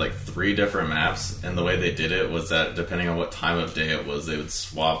point they had 3 different maps, and the way they did it was that depending on what time of day it was, they would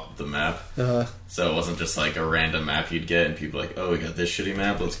swap the map. Uh-huh. So it wasn't just a random map you'd get, and people oh, we got this shitty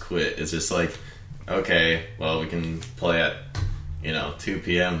map, let's quit. It's just okay, well, we can play at 2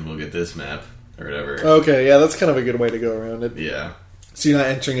 p.m. We'll get this map or whatever. Okay, yeah, that's kind of a good way to go around it. Yeah. So you're not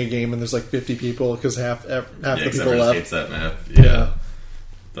entering a game and there's 50 people because half the people left. Hates that map. Yeah.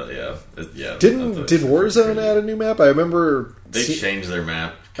 But did Warzone add a new map? I remember they changed their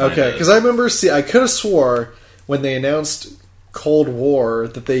map. Okay, because I remember I could have swore when they announced Cold War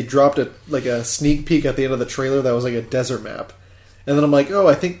that they dropped a sneak peek at the end of the trailer that was a desert map, and then I'm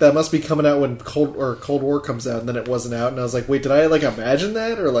I think that must be coming out when Cold War comes out, and then it wasn't out, and I was wait, did I imagine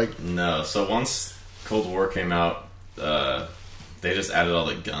that or No. So once Cold War came out, they just added all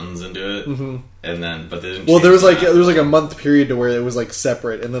the guns into it, and then but they didn't. Well, there was a month period to where it was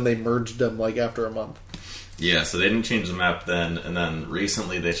separate, and then they merged them after a month. Yeah, so they didn't change the map then, and then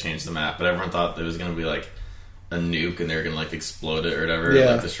recently they changed the map, but everyone thought there was going to be a nuke and they were going to explode it or whatever,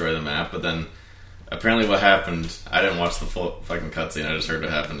 destroy the map. But then apparently what happened, I didn't watch the full fucking cutscene, I just heard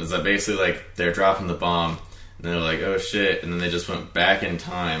what happened, is that basically, like, they're dropping the bomb, and they're like, oh shit, and then they just went back in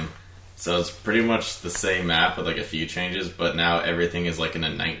time. So it's pretty much the same map with, like, a few changes, but now everything is, like, in a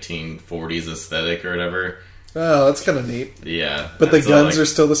 1940s aesthetic or whatever. Oh, that's kind of neat. Yeah. But the guns are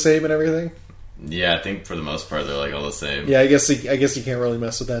still the same and everything? Yeah, I think for the most part they're, like, all the same. Yeah, I guess you can't really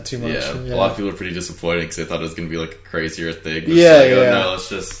mess with that too much. Yeah, a lot of people are pretty disappointed because they thought it was going to be, like, a crazier thing. But yeah, like, yeah. Oh, no, let's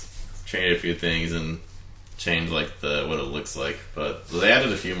just change a few things and change, like, what it looks like. But they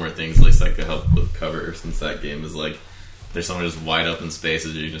added a few more things, at least, like, to help with cover, since that game is, like, there's someone just wide open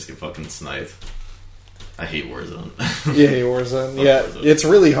spaces and you just get fucking sniped. I hate Warzone. Yeah, Warzone. Yeah, Warzone. It's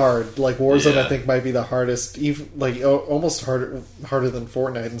really hard. Like, Warzone, I think, might be the hardest, even, like, almost harder than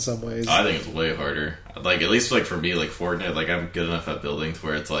Fortnite in some ways. I think it's way harder. Like, at least, like, for me, like, Fortnite, like, I'm good enough at buildings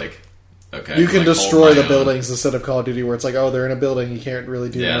where it's like, okay, you can like, destroy the buildings instead of Call of Duty, where it's like, oh, they're in a building, you can't really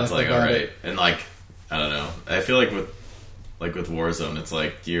do anything it's like, about alright. it. And, like, I don't know. I feel like with Warzone, it's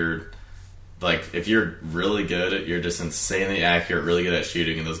like, if you're really good, you're just insanely accurate, really good at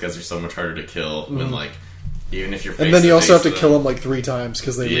shooting, and those guys are so much harder to kill when, like, even if you're and then you also have to kill them like 3 times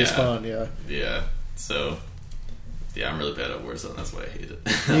because they respawn. Yeah. So, yeah, I'm really bad at Warzone. That's why I hate it.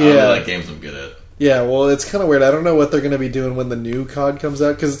 Yeah, I don't really like games I'm good at. Yeah, well, it's kind of weird. I don't know what they're going to be doing when the new COD comes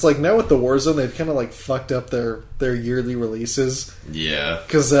out, because it's like now with the Warzone, they've kind of like fucked up their yearly releases. Yeah,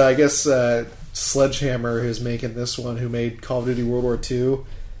 because I guess Sledgehammer, who's making this one, who made Call of Duty World War II.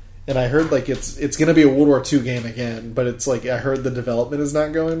 And I heard, like, it's going to be a World War II game again, but it's, like, I heard the development is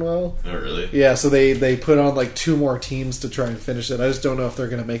not going well. Oh, really? Yeah, so they put on, like, 2 more teams to try and finish it. I just don't know if they're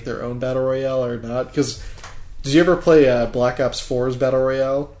going to make their own Battle Royale or not. Because, did you ever play Black Ops 4's Battle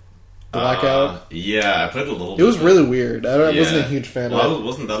Royale? Blackout? Yeah, I played a little bit. It was really weird. I wasn't a huge fan of it.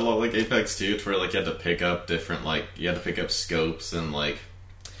 Wasn't that a lot like Apex 2, where, like, you had to pick up different, like, you had to pick up scopes and, like,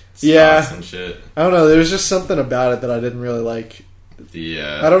 spots and shit? I don't know, there was just something about it that I didn't really like.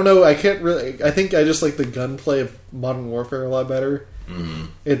 Yeah. I don't know. I can't really. I think I just like the gunplay of Modern Warfare a lot better. Mm-hmm.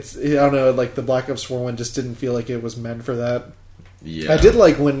 I don't know. Like the Black Ops 4 one just didn't feel like it was meant for that. Yeah. I did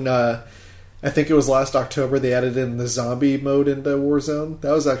like when I think it was last October they added in the zombie mode into Warzone.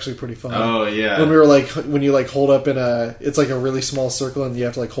 That was actually pretty fun. Oh yeah. When we were like when you like hold up in it's like a really small circle and you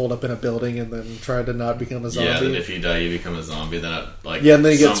have to like hold up in a building and then try to not become a zombie. Yeah. Then if you die, you become a zombie. Then and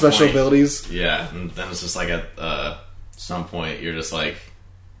then you get special abilities. Yeah. And then it's just like at some point you're just like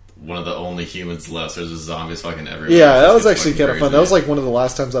one of the only humans left. So there's just zombies fucking everywhere. Yeah, that was actually kind of fun. That was like one of the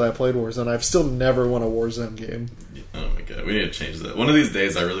last times that I played Warzone. I've still never won a Warzone game. Oh my god, we need to change that. One of these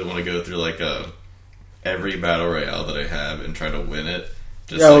days, I really want to go through like every battle royale that I have and try to win it.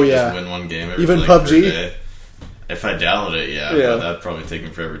 Just win one game. Even like, PUBG. per day. If I download it, but that'd probably take me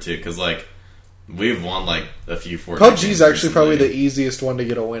forever too. Because like we've won like a few Fortnite. PUBG's actually probably the easiest one to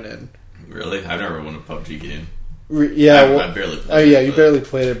get a win in. Really, I've never won a PUBG game. Yeah, I barely played it. You barely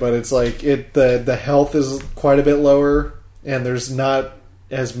played it, but it's like the health is quite a bit lower, and there's not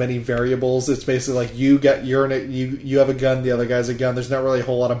as many variables. It's basically like you have a gun, the other guy's a gun. There's not really a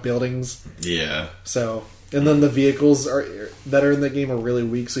whole lot of buildings. Yeah. So, and then the vehicles that are in the game are really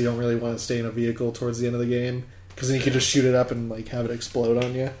weak, so you don't really want to stay in a vehicle towards the end of the game because then you can just shoot it up and like have it explode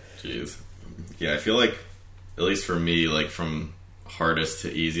on you. Jeez. Yeah, I feel like at least for me, like from hardest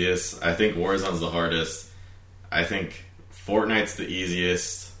to easiest, I think Warzone's the hardest. I think Fortnite's the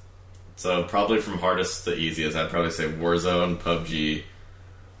easiest. So probably from hardest to easiest, I'd probably say Warzone, PUBG,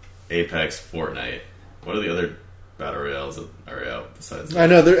 Apex, Fortnite. What are the other battle royales that are out besides that? I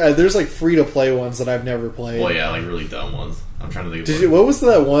know there's like free to play ones that I've never played. Well, yeah, like really dumb ones. I'm trying to think of what was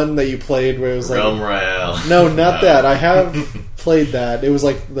that one that you played where it was Realm Royale. No, not that. I have played that. It was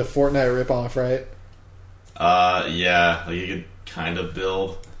like the Fortnite ripoff, right? Yeah, like you could kind of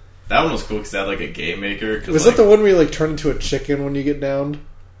build. That one was cool because they had like a game maker. Was that the one where you like turn into a chicken when you get downed?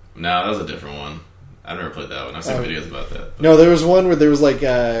 No, that was a different one. I've never played that one. I've seen videos about that. But. No, there was one where there was like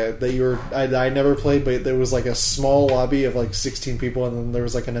I never played, but there was like a small lobby of like 16 people, and then there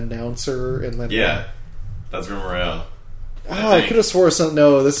was like an announcer, and then that's Realm Royale. I could have swore something.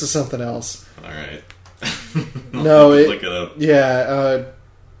 No, this is something else. All right. No, look it up. Yeah.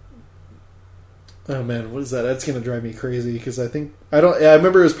 Oh man, what is that? That's gonna drive me crazy because I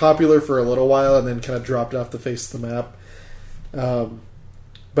remember it was popular for a little while and then kind of dropped off the face of the map.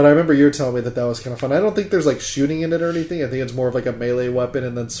 But I remember you were telling me that was kind of fun. I don't think there's like shooting in it or anything. I think it's more of like a melee weapon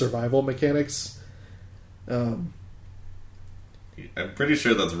and then survival mechanics. I'm pretty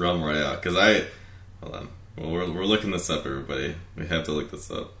sure that's Realm Royale because hold on. Well, we're looking this up, everybody. We have to look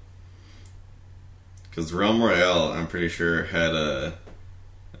this up because Realm Royale, I'm pretty sure had a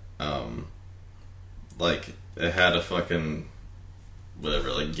like it had a fucking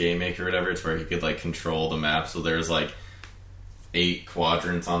whatever, like like Game Maker or whatever. It's where he could like control the map. So there's like 8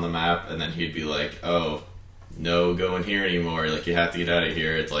 quadrants on the map, and then he'd be like, "Oh, no, go in here anymore. Like you have to get out of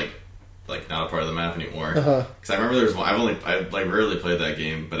here. It's like not a part of the map anymore." Because I remember there's one. I like rarely played that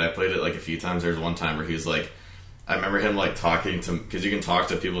game, but I played it like a few times. There's one time where he's like, I remember him like talking to, because you can talk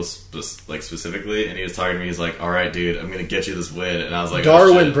to people like specifically, and he was talking to me. He's like, "All right, dude, I'm gonna get you this win," and I was like,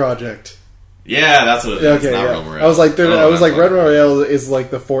 Darwin Project. Yeah, that's what it is. Okay, not yeah. Realm Royale. I was like, Red Royale is like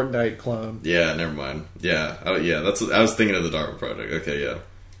the Fortnite clone. Yeah, never mind. Yeah, that's what I was thinking of, the Darwin Project. Okay, yeah.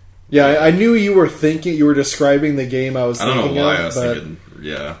 Yeah, I knew you were describing the game I was thinking of. I don't know why I was thinking,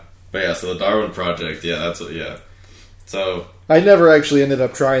 yeah. But yeah, so the Darwin Project, yeah, that's what, yeah. So... I never actually ended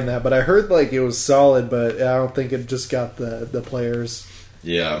up trying that, but I heard like it was solid, but I don't think it just got the players.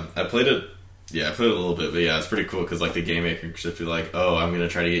 Yeah, I played it a little bit, but yeah, it's pretty cool, because like the Game Maker could just be like, "Oh, I'm going to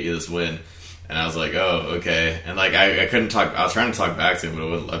try to get you this win." And I was like, "Oh, okay." And like, I couldn't talk, I was trying to talk back to him, but it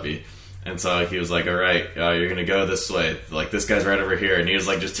wouldn't let me. And so he was like, "All right, you're going to go this way. Like, this guy's right over here." And he was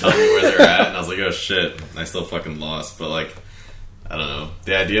like, just telling me where they're at. And I was like, "Oh, shit." And I still fucking lost. But like, I don't know.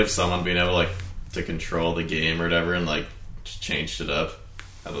 The idea of someone being able like to control the game or whatever and like just change shit up,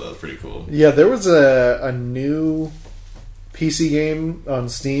 I thought that was pretty cool. Yeah, there was a new PC game on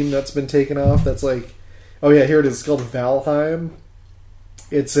Steam that's been taken off. That's like, oh yeah, here it is. It's called Valheim.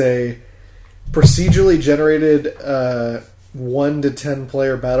 It's a procedurally generated 1 to 10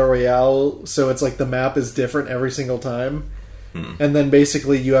 player battle royale. So it's like the map is different every single time. And then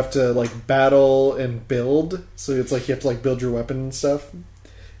basically you have to like battle and build. So it's like you have to like build your weapon and stuff.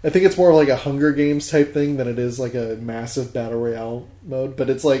 I think it's more of like a Hunger Games type thing than it is like a massive battle royale mode. But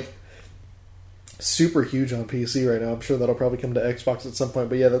it's like super huge on PC right now. I'm sure that'll probably come to Xbox at some point.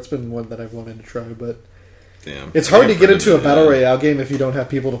 But yeah, that's been one that I've wanted to try. But damn, it's hard to get into a battle royale game if you don't have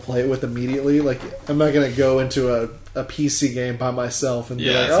people to play it with immediately. Like, I'm not going to go into a PC game by myself and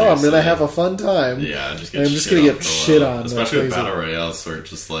be like, "Oh, I'm going to have a fun time." Yeah, I'm just going to get shit on. Especially with battle royales, where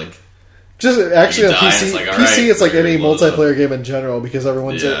it's just like... Just actually on PC, it's like, all right, it's like any multiplayer game in general, because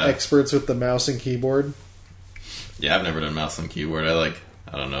everyone's experts with the mouse and keyboard. Yeah, I've never done mouse and keyboard. I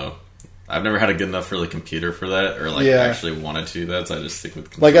don't know. I've never had a good enough really computer for that, or like actually wanted to do that, so I just stick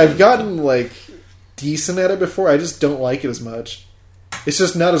with controllers. Like, I've gotten like decent at it before. I just don't like it as much. It's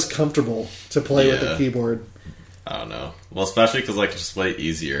just not as comfortable to play with the keyboard. I don't know. Well, especially because like it's just way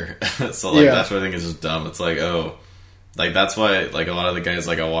easier. So like that's what I think is just dumb. It's like, oh, like that's why like a lot of the guys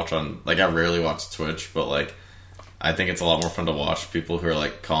like I watch on, like I rarely watch Twitch, but like I think it's a lot more fun to watch people who are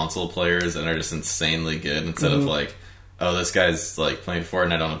like console players and are just insanely good instead of like, oh, this guy's like playing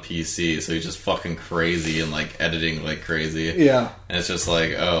Fortnite on a PC, so he's just fucking crazy and like editing like crazy. Yeah, and it's just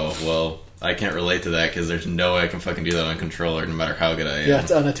like, oh well, I can't relate to that because there's no way I can fucking do that on a controller, no matter how good I am. Yeah,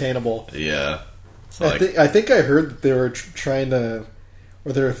 it's unattainable. Yeah, so I think I heard that they were trying to,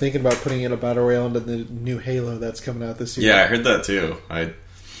 or they were thinking about putting in a battle royale into the new Halo that's coming out this year. Yeah, I heard that too.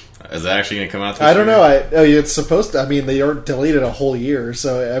 Is it actually going to come out this year? I don't know. It's supposed to. I mean, they aren't delayed a whole year,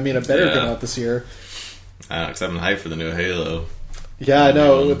 so I mean, it better come out this year. I don't know, because I'm hyped for the new Halo. Yeah, I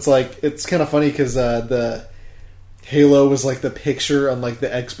know. It's like, it's kind of funny because the Halo was like the picture on like the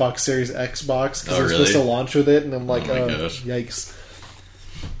Xbox Series Xbox, because they're supposed to launch with it, and I'm like, oh yikes.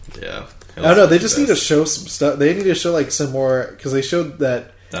 Yeah. I don't know. They just need to show some stuff. They need to show like some more, because they showed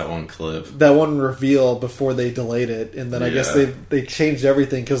that one clip, that one reveal before they delayed it, and then I guess they changed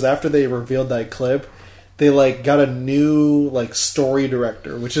everything, because after they revealed that clip, they like got a new like story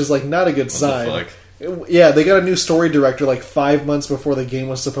director, which is like not a good sign. The fuck? Yeah, they got a new story director like 5 months before the game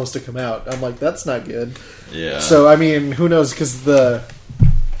was supposed to come out. I'm like, that's not good. Yeah. So I mean, who knows? Because the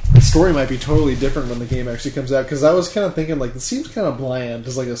story might be totally different when the game actually comes out. Because I was kind of thinking, like, this seems kind of bland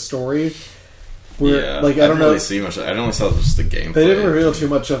as like a story. Where, like, I don't know. Really see much. I only saw just the gameplay. They didn't reveal too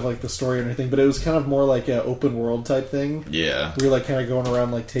much of like the story or anything, but it was kind of more like an open world type thing. Yeah. We were like kind of going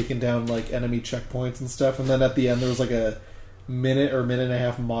around like taking down like enemy checkpoints and stuff, and then at the end there was like a minute or minute and a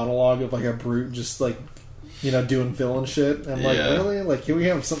half monologue of like a brute just like, you know, doing villain shit. And I'm like, really? Like, can we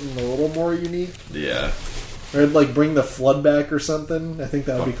have something a little more unique? Yeah. Or like bring the flood back or something. I think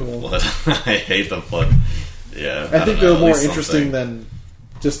that would be cool. I hate the flood. Yeah. I think they're more interesting than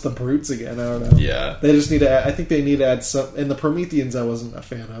just the brutes again. I don't know. Yeah. They just need to add, I think they need to add some. And the Prometheans I wasn't a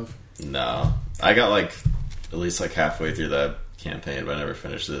fan of. No. I got like at least like halfway through that campaign, but I never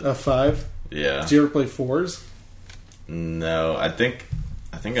finished it. 5? Yeah. Did you ever play 4s? No, I think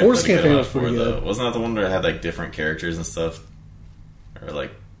I 4's campaign was pretty good. Wasn't that the one where it had like different characters and stuff, or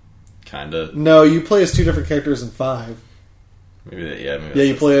like kind of? No, you play as 2 different characters in 5. Maybe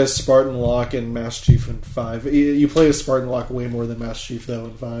you play as Spartan Locke and Master Chief in 5. You play as Spartan Locke way more than Master Chief though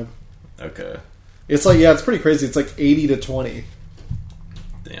in 5. Okay. It's like, yeah, it's pretty crazy. It's like 80 to 20.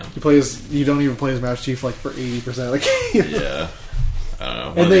 Damn. You don't even play as Master Chief like for 80% of the game. Yeah. I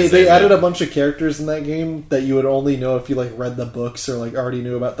don't know. And they added a bunch of characters in that game that you would only know if you like read the books or like already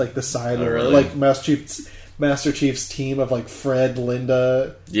knew about like the side or really? like Master Chief's team of like Fred,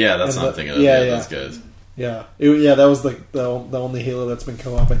 Linda. Yeah, that's what I'm thinking of. Yeah, those guys. Yeah, that was like the only Halo that's been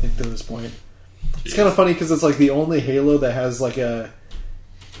co-op I think to this point. Jeez. It's kind of funny because it's like the only Halo that has like a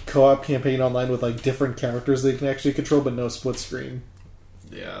co-op campaign online with like different characters they can actually control, but no split screen.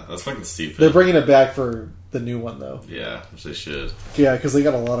 Yeah, that's fucking stupid. They're bringing it back for the new one though. Yeah, which they should. Yeah, because they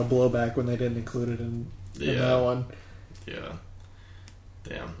got a lot of blowback when they didn't include it in that one. Yeah.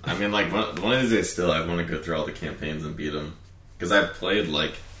 Damn. I mean, like one of these days, still I want to go through all the campaigns and beat them because I played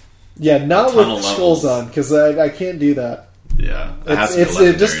like. Yeah, not with skulls on because I can't do that. Yeah,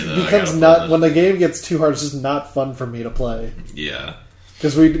 it just becomes not when the game gets too hard. It's just not fun for me to play. Yeah,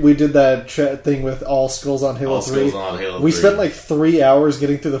 because we did that thing with all skulls on Halo 3. We spent like 3 hours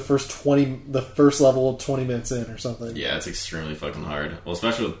getting through the first level 20 minutes in or something. Yeah, it's extremely fucking hard. Well,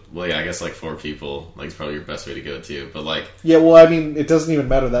 especially with I guess like 4 people, like it's probably your best way to go too. But like, yeah, well, I mean, it doesn't even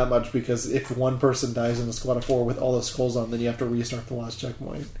matter that much because if one person dies in a squad of 4 with all the skulls on, then you have to restart the last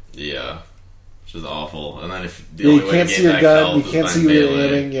checkpoint. Yeah. Which is awful. And then if you can't see your gun, you can't see where you're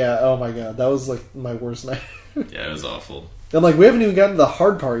aiming. Yeah, oh my god, that was like my worst night. Yeah, it was awful. And like we haven't even gotten to the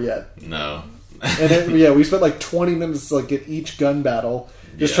hard part yet. No. And we spent like 20 minutes to like at each gun battle,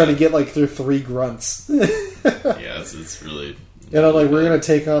 just trying to get like through 3 grunts. Yeah, it's really. And I'm like, we're gonna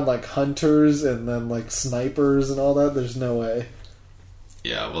take on like hunters and then like snipers and all that. There's no way.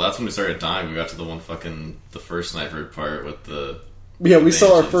 Yeah, well, that's when we started dying. We got to the first sniper part with the. Yeah, we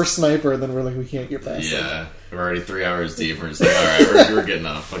saw our first sniper, and then we're like, we can't get past it. Yeah, we're already 3 hours deep. We're just like, alright, we're getting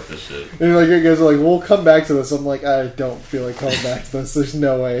off. Fuck this shit. And like, you guys are like, we'll come back to this. I'm like, I don't feel like coming back to this. There's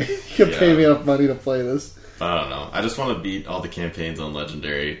no way. You can pay me enough money to play this. But I don't know. I just want to beat all the campaigns on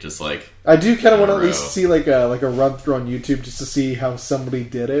Legendary. Just like... I do kind of want to at least see like a run through on YouTube just to see how somebody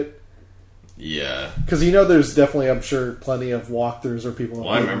did it. Yeah. Because there's definitely, I'm sure, plenty of walkthroughs or people... Well,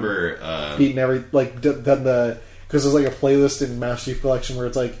 I remember... beating every... Like, done the... Because there's like a playlist in Master Chief Collection where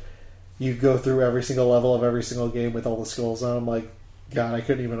it's like you go through every single level of every single game with all the skulls on. I'm like, God, I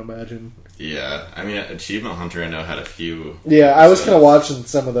couldn't even imagine. Yeah, I mean, Achievement Hunter I know had a few. Yeah, I was kind of watching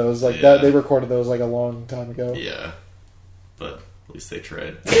some of those like that. They recorded those like a long time ago. Yeah, but at least they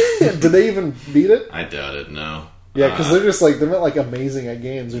tried. Did they even beat it? I doubt it. No. Yeah, because they're just like they're not like amazing at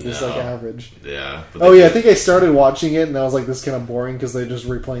games. They're just like average. Yeah. Oh yeah, I think I started watching it and I was like, this is kind of boring because they're just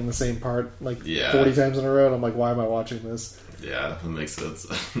replaying the same part like 40 times in a row. And I'm like, why am I watching this? Yeah, that makes sense.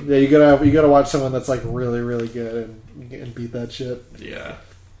 Yeah, you gotta watch someone that's like really really good and beat that shit. Yeah.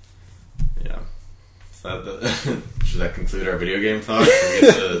 Yeah. Should that conclude our video game talk? Should we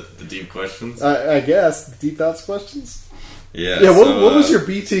get to the deep questions? I guess deep thoughts questions. Yeah. Yeah. What was your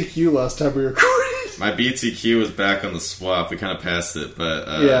BTQ last time we recorded? My BTQ was back on the swap. We kind of passed it, but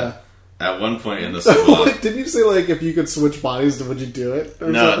at one point in the So, swap, didn't you say like if you could switch bodies, would you do it?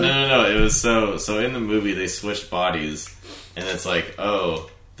 No. It was so in the movie they switched bodies, and it's like,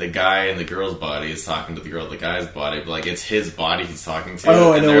 oh, the guy in the girl's body is talking to the girl in the guy's body, but like it's his body he's talking to.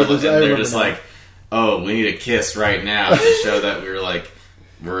 Oh, and I know. they're just like, oh, we need a kiss right now to show that we're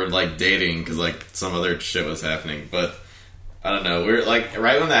like dating because like some other shit was happening, but. I don't know. We were like,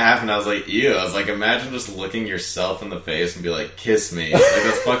 right when that happened, I was like, ew. I was like, imagine just looking yourself in the face and be like, kiss me. Like,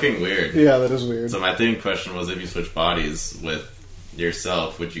 that's fucking weird. Yeah, that is weird. So my question was, if you switch bodies with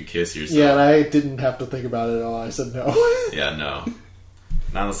yourself, would you kiss yourself? Yeah, and I didn't have to think about it at all. I said no. Yeah, no.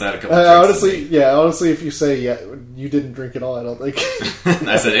 Not unless I had a couple drinks. Honestly, if you say, you didn't drink at all, I don't think.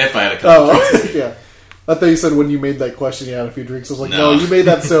 I said, if I had a couple drinks. Yeah. I thought you said when you made that question, you had a few drinks. I was like, no, you made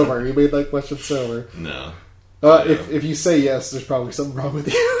that sober. You made that question sober. No. If you say yes, there's probably something wrong with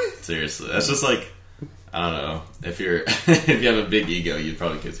you. Seriously, that's just like, I don't know. If you have a big ego, you'd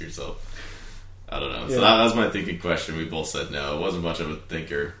probably kiss yourself. I don't know. So that was my thinking question. We both said no. It wasn't much of a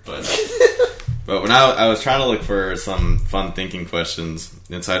thinker, but when I was trying to look for some fun thinking questions,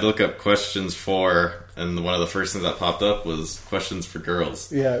 and so I had to look up questions for, and one of the first things that popped up was questions for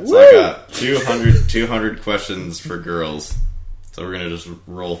girls. Yeah, so I got 200 questions for girls. So we're going to just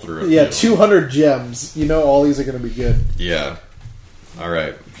roll through it. Yeah, 200 gems. All these are going to be good. Yeah.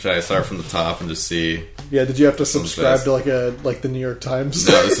 Alright. Should I start from the top and just see? Yeah, did you have to subscribe to like the New York Times?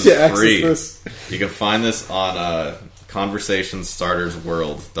 No, this is free. This? You can find this on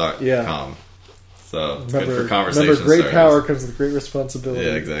conversationstartersworld.com. Yeah. So, it's good for conversation Remember, great starters. power comes with great responsibility.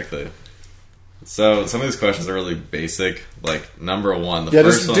 Yeah, exactly. So, some of these questions are really basic. Like, number one.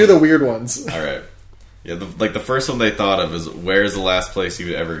 Just do the weird ones. Alright. Yeah, the first one they thought of is, where's the last place you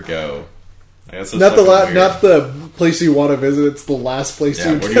would ever go? I guess not the place you want to visit. It's the last place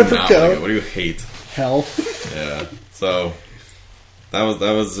you ever go. What do you hate? Hell. Yeah. So that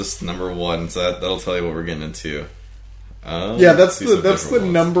was just number one. So that'll tell you what we're getting into. Yeah, that's the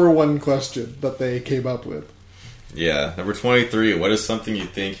number one question that they came up with. Yeah, number 23. What is something you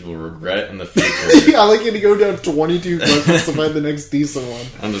think you will regret in the future? I like you to go down 22 questions to find the next decent one.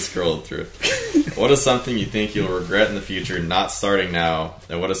 I'm just scrolling through it. What is something you think you'll regret in the future not starting now,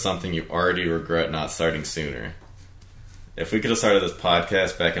 and what is something you already regret not starting sooner? If we could have started this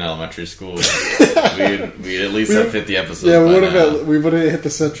podcast back in elementary school, we'd at least have 50 episodes. Yeah, we would have hit the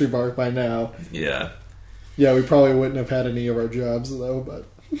century mark by now. Yeah. Yeah, we probably wouldn't have had any of our jobs though, but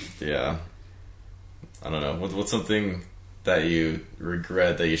yeah. I don't know. What's something that you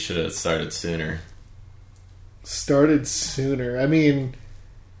regret that you should have started sooner? Started sooner. I mean,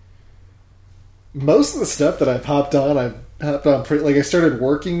 most of the stuff that I've hopped on pretty. Like I started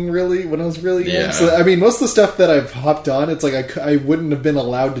working really when I was really young. So I mean, most of the stuff that I've hopped on, it's like I wouldn't have been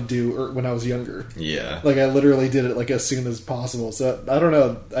allowed to do when I was younger. Yeah. Like I literally did it like as soon as possible. So I don't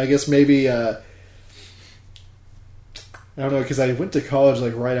know. I guess maybe. I don't know, because I went to college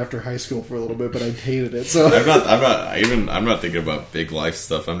like right after high school for a little bit, but I hated it. So I'm not thinking about big life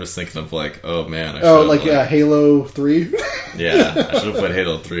stuff. I'm just thinking of like, oh man, Halo 3. Yeah, I should have played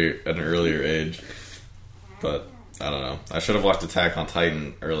Halo 3 at an earlier age, but I don't know. I should have watched Attack on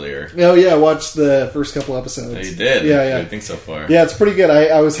Titan earlier. Oh yeah, I watched the first couple episodes. Oh, you did? Yeah. I think so far. Yeah, it's pretty good.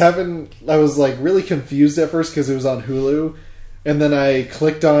 I was like really confused at first because it was on Hulu, and then I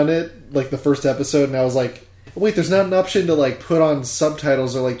clicked on it like the first episode, and I was like, wait, there's not an option to like put on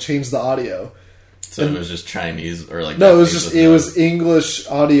subtitles or like change the audio. So it was just Chinese or like no, it was English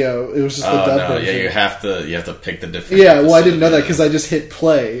audio. It was just the dub version. Yeah, you have to pick the different. Yeah, well, I didn't know that because I just hit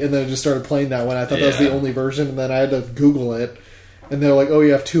play and then I just started playing that one. I thought that was the only version, and then I had to Google it, and they're like, "Oh,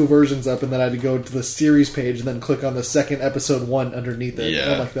 you have 2 versions up," and then I had to go to the series page and then click on the second episode 1 underneath it.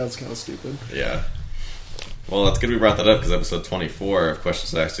 Yeah, I'm like, that was kind of stupid. Yeah. Well, it's good we brought that up because episode 24 of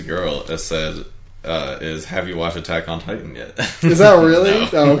Questions Asked a Girl said. Is have you watched Attack on Titan yet? Is that really? No.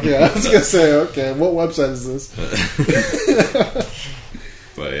 Oh, okay. I was gonna say, okay, what website is this?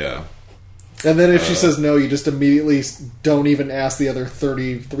 But yeah. And then if she says no, you just immediately don't even ask the other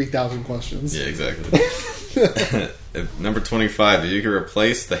 33,000 questions. Yeah, exactly. Number 25. If you could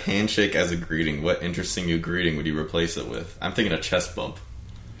replace the handshake as a greeting, what interesting new greeting would you replace it with? I'm thinking a chest bump.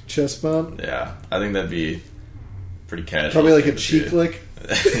 Chest bump? Yeah, I think that'd be pretty casual. Probably like a cheek lick.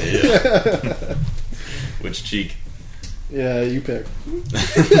 Yeah. Which cheek? Yeah, you pick.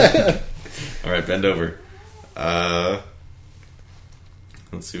 Alright, bend over.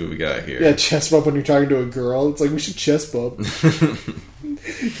 Let's see what we got here. Yeah, chest bump when you're talking to a girl. It's like, we should chest bump.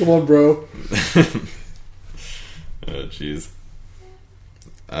 Come on, bro. Oh, jeez.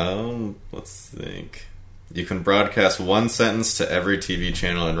 Let's think. You can broadcast one sentence to every TV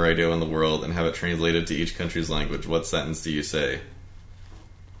channel and radio in the world and have it translated to each country's language. What sentence do you say?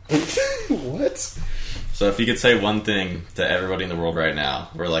 What? So if you could say one thing to everybody in the world right now,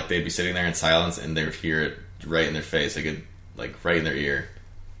 where like they'd be sitting there in silence and they would hear it right in their face, they could like right in their ear,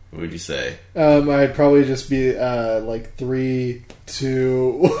 what would you say? I'd probably just be like 3,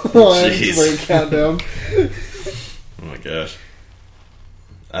 2, 1, just like countdown. Oh my gosh!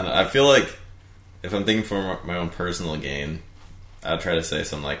 I feel like if I'm thinking for my own personal gain, I'd try to say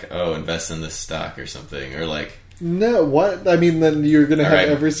something like, "Oh, invest in this stock" or something, or like. No, what? I mean, then you're going to have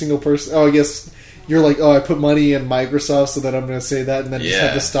every single person... Oh, I guess you're like, I put money in Microsoft, so that I'm going to say that, and then just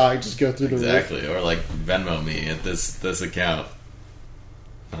have the stock just go through the roof. Exactly, or like Venmo me at this account.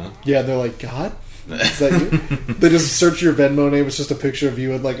 Huh? Yeah, they're like, God? Is that you? They just search your Venmo name, it's just a picture of you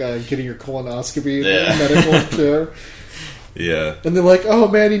with like getting your colonoscopy medical chair. Yeah. And they're like, oh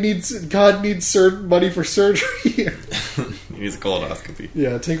man, God needs money for surgery. He needs a colonoscopy.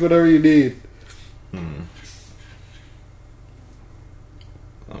 Yeah, take whatever you need.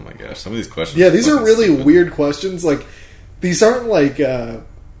 Oh my gosh, some of these questions. Yeah, these are really weird questions. Like, these aren't like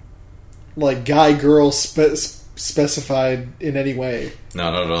guy girl specified in any way. No,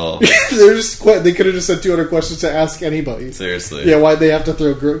 not at all. They're just they could have just said 200 questions to ask anybody. Seriously. Yeah, why'd they have to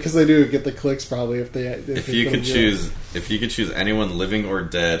throw girl? Because they do get the clicks probably if you could choose anyone living or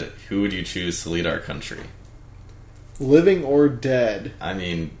dead, who would you choose to lead our country? Living or dead? I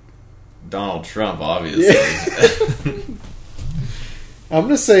mean, Donald Trump, obviously. Yeah. I'm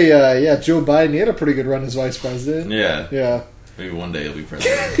going to say, Joe Biden. He had a pretty good run as vice president. Yeah. Yeah. Maybe one day he'll be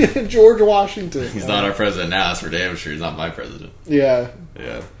president. George Washington. He's not our president now, that's for damn sure. He's not my president. Yeah.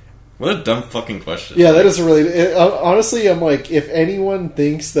 Yeah. What a dumb fucking question. Yeah, that is really... honestly, I'm like, if anyone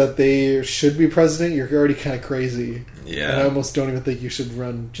thinks that they should be president, you're already kind of crazy. Yeah. And I almost don't even think you should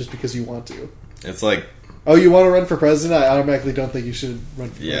run just because you want to. It's like... Oh, you want to run for president? I automatically don't think you should run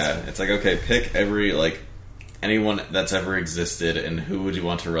for president. Yeah, it's like, okay, pick anyone that's ever existed, and who would you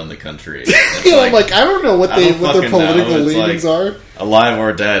want to run the country? I'm like, I don't know what their political leanings are. Alive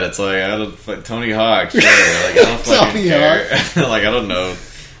or dead. It's like, Tony Hawk, sure. Like, I don't fucking care. Like, I don't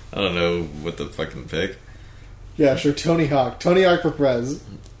know what to fucking pick. Yeah, sure, Tony Hawk. Tony Hawk for prez.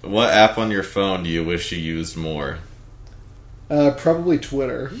 What app on your phone do you wish you used more? Probably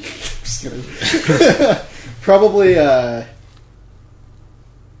Twitter. Just kidding. Probably, I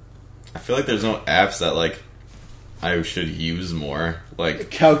feel like there's no apps that, like, I should use more.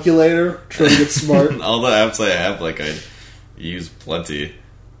 Like... Calculator, trying to get smart. All the apps I have, like, I use plenty.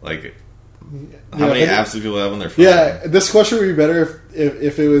 Like, how many apps do people have on their phone? Yeah, this question would be better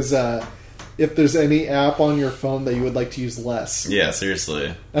if it was... if there's any app on your phone that you would like to use less. Yeah,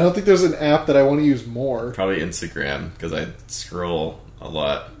 seriously. I don't think there's an app that I want to use more. Probably Instagram, because I scroll a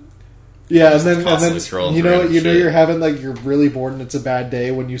lot. Yeah, and then you know shit. you're having, like, you're really bored and it's a bad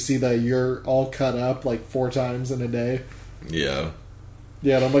day when you see that you're all cut up like 4 times in a day. Yeah.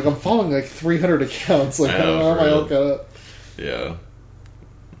 Yeah, and I'm like, I'm following like 300 accounts. Like, how am I all cut up? Yeah.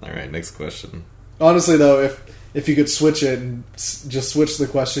 All right, next question. Honestly, though, if you could switch it and just switch the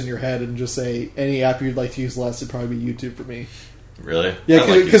question in your head and just say any app you'd like to use less, it'd probably be YouTube for me. Really? Yeah,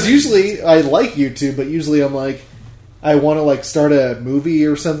 because usually I like YouTube, but usually I'm like, I want to, like, start a movie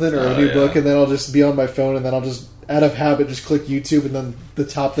or something or a new book, and then I'll just be on my phone, and then I'll just, out of habit, just click YouTube, and then the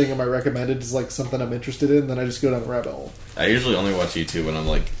top thing on my recommended is, like, something I'm interested in, and then I just go down the rabbit hole. I usually only watch YouTube when I'm,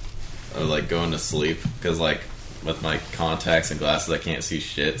 like going to sleep, because, like, with my contacts and glasses, I can't see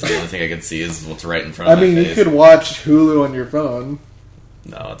shit, so the only thing I can see is what's right in front of my face. You could watch Hulu on your phone.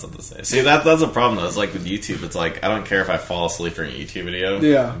 No, it's not the same. See, that's a problem, though. It's like with YouTube, it's like, I don't care if I fall asleep during a YouTube video.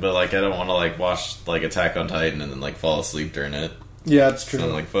 Yeah. But, like, I don't want to, like, watch, like, Attack on Titan and then, like, fall asleep during it. Yeah, it's true. So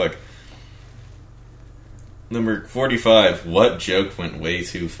I'm like, fuck. Number 45. What joke went way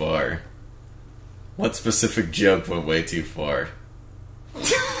too far? What specific joke went way too far?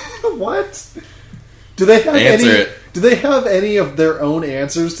 What? Do they have it. Do they have any of their own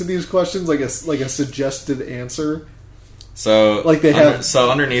answers to these questions? Like a suggested answer? So, like they have. So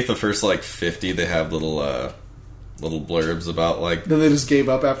underneath the first, like, 50, they have little blurbs about, like. Then they just gave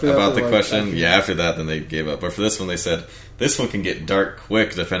up after that. About the question. Yeah, after that, then they gave up. But for this one, they said this one can get dark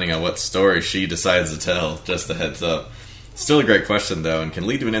quick depending on what story she decides to tell. Just a heads up. Still a great question though, and can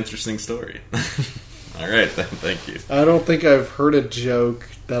lead to an interesting story. All right, thank you. I don't think I've heard a joke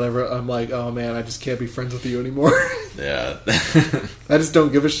that I'm like, oh man, I just can't be friends with you anymore. Yeah. I just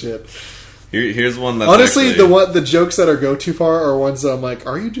don't give a shit. Here's one that's honestly actually... the jokes that go too far are ones that I'm like,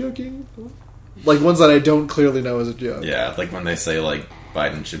 are you joking? Like ones that I don't clearly know as a joke. Yeah, like when they say like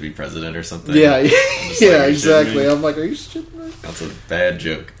Biden should be president or something. Yeah, yeah, like, exactly. I'm like, are you shitting me? That's a bad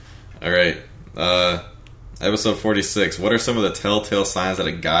joke. All right, episode 46. What are some of the telltale signs that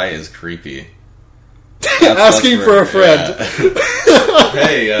a guy is creepy? Asking for a friend. Yeah.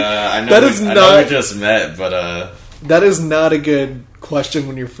 Hey, I know we just met, but that is not a good question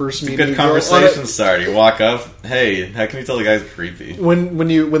when you're first meeting. It's a good conversation starter. You walk up, hey, how can you tell the guy's creepy? When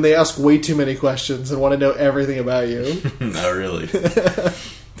they ask way too many questions and want to know everything about you. Not really.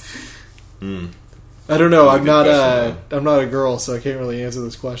 I don't know. I'm not a girl, so I can't really answer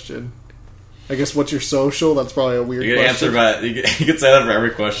this question. I guess what's your social? That's probably a weird question. You can say that for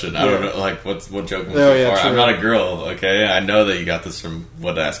every question. I don't know, like, what joke went too far. I'm not a girl, okay? I know that you got this from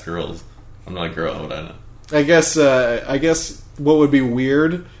What to Ask Girls. I'm not a girl, how would I know? I guess what would be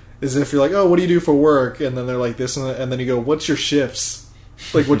weird is if you're like, oh, what do you do for work? And then they're like this, and then you go, what's your shifts?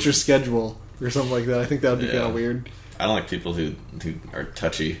 Like, what's your schedule? Or something like that. I think that would be kind of weird. I don't like people who are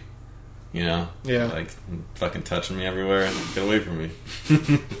touchy, you know? Yeah. Like, fucking touching me everywhere. Get away from me.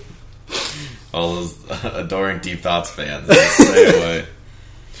 All those adoring Deep Thots fans. Stay away.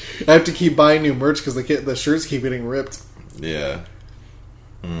 I have to keep buying new merch because the shirts keep getting ripped. Yeah.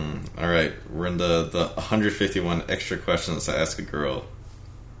 Alright, we're in the 151 extra questions to ask a girl.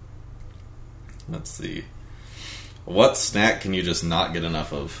 Let's see. What snack can you just not get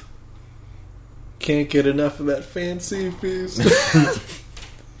enough of? Can't get enough of that fancy feast.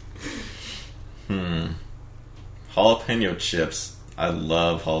 Jalapeno chips. I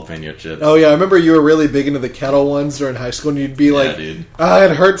love jalapeno chips. Oh yeah, I remember you were really big into the kettle ones during high school, and you'd be like, dude.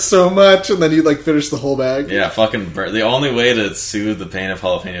 It hurts so much, and then you'd like finish the whole bag. Yeah, fucking burn. The only way to soothe the pain of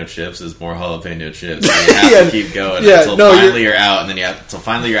jalapeno chips is more jalapeno chips. So you have to keep going until finally you're out, and then you're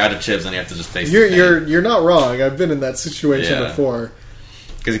out of chips, and you have to just face the pain. You're not wrong. I've been in that situation before.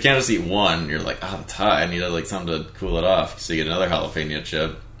 Because you can't just eat one. You're like, it's hot. I need something to cool it off. So you get another jalapeno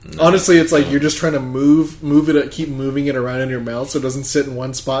chip, No, honestly, it's like you're just trying to move it, keep moving it around in your mouth so it doesn't sit in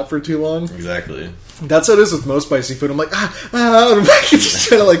one spot for too long. Exactly. That's how it is with most spicy food. I'm like, and I'm just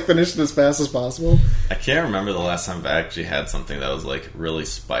trying to like finish it as fast as possible. I can't remember the last time I actually had something that was like really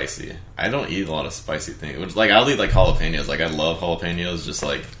spicy. I don't eat a lot of spicy things. Which, like, I'll eat like jalapenos. Like, I love jalapenos. Just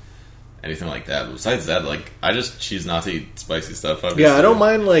like anything like that. But besides that, like, I just choose not to eat spicy stuff. Obviously. Yeah, I don't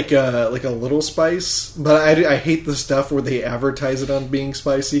mind like a little spice, but I hate the stuff where they advertise it on being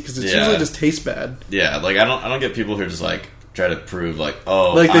spicy because it usually just tastes bad. Yeah, like I don't get people who are just like try to prove like,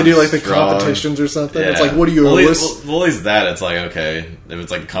 oh, like they I'm do like the strong. Competitions or something. Yeah. It's like, what are you? Well, at least that it's like, okay, if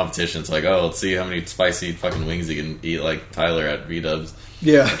it's like a competition, it's like, oh, let's see how many spicy fucking wings you can eat, like Tyler at V-Dubs.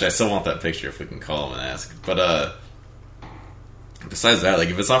 Yeah, which I still want that picture if we can call him and ask. But besides that, like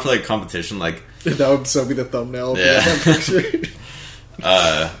if it's not for like competition, like that would so be the thumbnail. Yeah. Of that picture.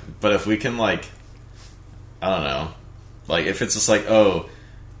 But if we can like, I don't know, like if it's just like, oh,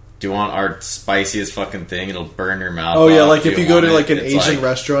 do you want our spiciest fucking thing? It'll burn your mouth. Oh yeah, off. like if you go to like an It's Asian like,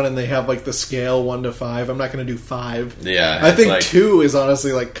 restaurant and they have like the scale 1 to 5, I'm not going to do 5. Yeah, I think like, 2 is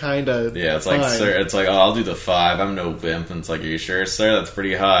honestly like kind of it's fine. like, sir, it's like, oh, I'll do the 5. I'm no wimp. And it's like, are you sure, sir? That's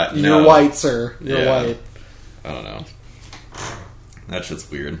pretty hot. You're white, sir. You're white. I don't know. That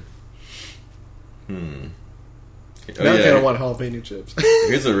shit's weird. Oh, Now I kind of want jalapeno chips.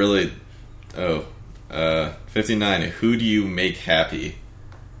 Here's a really 59. Who do you make happy?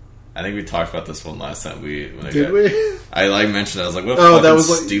 I think we talked about this one last time. Did we? I like mentioned it. I was like, what fucking that was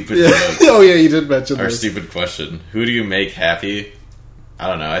like, stupid yeah. joke. Oh yeah, you did mention Our this. stupid question. Who do you make happy? I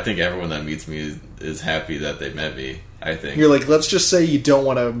don't know. I think everyone that meets me is happy that they met me. I think. You're like, let's just say you don't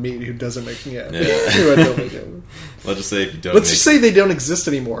want to meet who doesn't make me happy. Yeah. Who I don't make happy. Let's just say if you don't. Let's just say they don't exist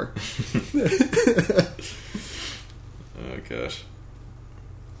anymore. Oh gosh.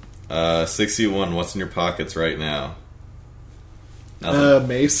 61. What's in your pockets right now? Nothing.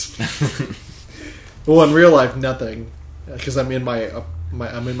 Mace. Well, in real life, nothing, because I'm in my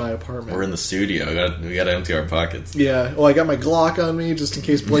apartment. We're in the studio. We gotta empty our pockets. Yeah. Well, I got my Glock on me just in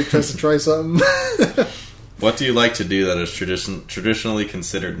case Blake tries to try something. What do you like to do that is traditionally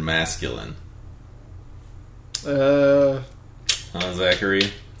considered masculine?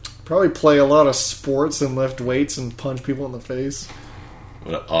 Zachary? Probably play a lot of sports and lift weights and punch people in the face.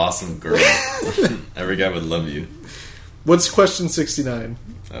 What an awesome girl. Every guy would love you. What's question 69?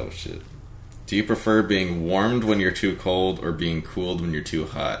 Oh, shit. Do you prefer being warmed when you're too cold or being cooled when you're too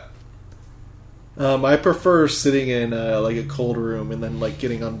hot? I prefer sitting in like a cold room and then like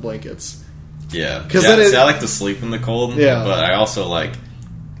getting on blankets. Yeah. Because I like to sleep in the cold. Yeah. But I also like,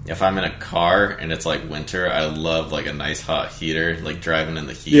 if I'm in a car and it's like winter, I love like a nice hot heater, like driving in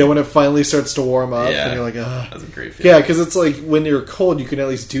the heat. Yeah, when it finally starts to warm up, Yeah. and you're like, ugh. That's a great feeling. Yeah, because it's like when you're cold, you can at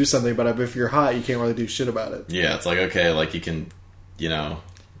least do something, but if you're hot, you can't really do shit about it. Yeah, it's like, okay, like you can, you know,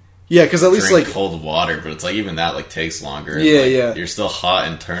 yeah, because at least drink like cold water, but it's like even that like takes longer. Yeah, like, yeah. You're still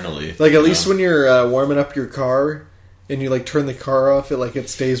hot internally. like at least when you're warming up your car and you like turn the car off, it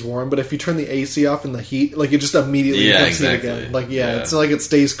stays warm. But if you turn the AC off in the heat, like it just immediately becomes heat again. Like it's not like it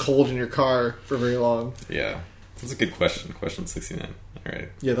stays cold in your car for very long. Yeah, that's a good question. Question 69. All right.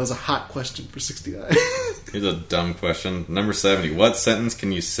 Yeah, that was a hot question for 69. Here's a dumb question. Number 70. What sentence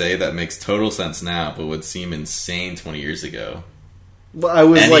can you say that makes total sense now, but would seem insane 20 years ago? Well, I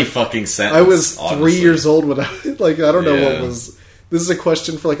was Any fucking sentence. I was 3 honestly. years old when I don't know Yeah. what was. This is a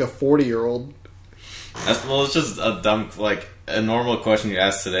question for like a 40-year-old. It's just a dumb, like a normal question you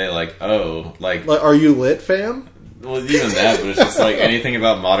ask today. Like, oh, like, Are you lit, fam? well, even that, but it's just like anything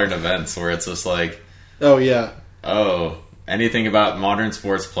about modern events where it's just like, Oh yeah. oh, anything about modern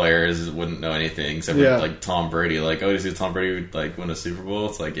sports players wouldn't know anything except for like Tom Brady. Like, oh, did you see Tom Brady like win a Super Bowl?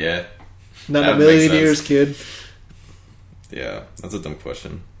 It's like, yeah, Not in that a would make million sense. years, kid. Yeah, that's a dumb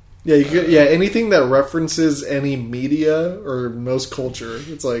question. Yeah, anything that references any media or most culture.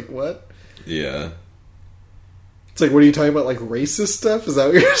 It's like, what? Yeah. It's like, what are you talking about? Like racist stuff? Is that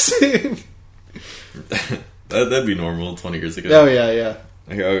what you're saying? That'd be normal 20 years ago. Oh yeah.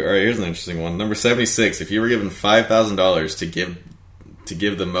 Okay, all right, here's an interesting one. Number 76. If you were given $5,000 to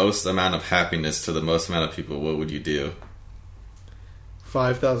give the most amount of happiness to the most amount of people, what would you do?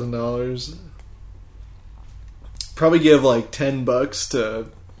 $5,000. Probably give like $10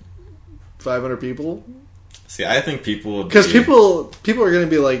 to 500 people. See, I think people would Because be... people are going to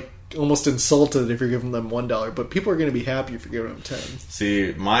be like almost insulted if you're giving them $1, but people are going to be happy if you're giving them 10. See,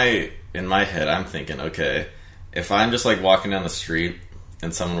 in my head, I'm thinking, okay, if I'm just like walking down the street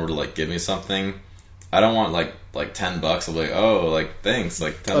and someone were to like give me something, I don't want like $10. I'll be like, oh, like thanks,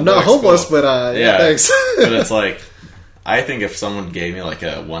 like $10. I'm not homeless, cool. but yeah, thanks. But it's like, I think if someone gave me like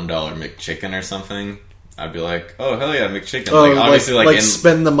a $1 McChicken or something, I'd be like, oh hell yeah, McChicken. Oh, like obviously, like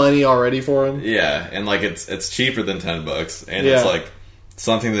spend the money already for him. Yeah, and like it's cheaper than $10, and Yeah. it's like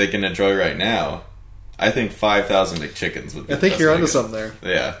something they can enjoy right now. I think 5,000 McChickens would be. I think you're onto something there.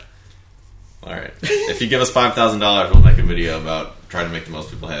 Yeah. All right. If you give us $5,000, we'll make a video about trying to make the most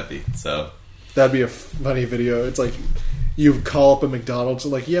people happy. So that'd be a funny video. It's like you call up a McDonald's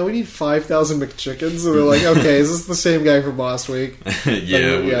and like, yeah, we need 5,000 McChickens, and they're like, okay, is this the same guy from last week?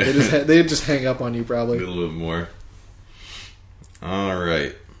 Yeah, they just hang up on you probably a little bit more. All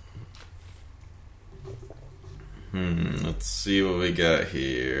right. Let's see what we got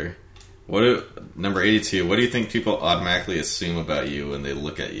here. Number 82. What do you think people automatically assume about you when they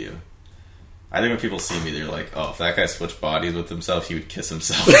look at you? I think when people see me, they're like, oh, if that guy switched bodies with himself, he would kiss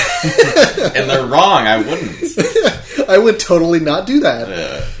himself. And they're wrong. I wouldn't. I would totally not do that.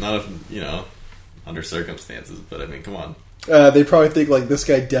 Yeah, not if, under circumstances. But I mean, come on. They probably think, like, this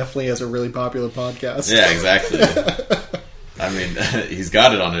guy definitely has a really popular podcast. Yeah, exactly. I mean, he's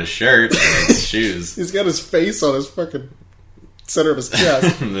got it on his shirt and his shoes. He's got his face on his fucking center of his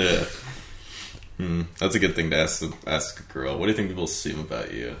chest. Yeah. That's a good thing to ask a girl. What do you think people assume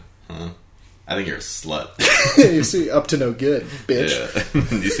about you? Huh? I think you're a slut. You see, up to no good, bitch.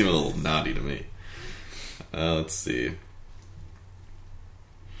 Yeah. You seem a little naughty to me. Let's see.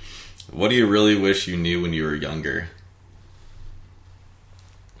 What do you really wish you knew when you were younger?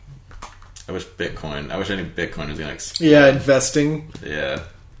 I wish I knew Bitcoin was going to explode. Yeah, investing. Yeah.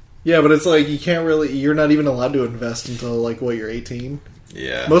 Yeah, but it's like, you're not even allowed to invest until, like, you're 18?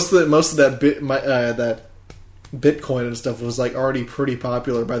 Yeah. Most of that that Bitcoin and stuff was like already pretty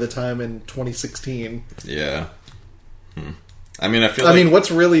popular by the time in 2016. Yeah. I mean, I feel like...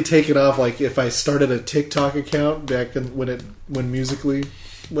 what's really taken off, like, if I started a TikTok account back when Musical.ly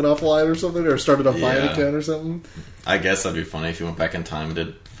went offline or something, or started a Vine account or something. I guess that'd be funny if you went back in time and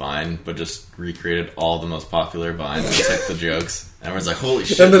did Vine, but just recreated all the most popular Vines and took the jokes. And everyone's like, holy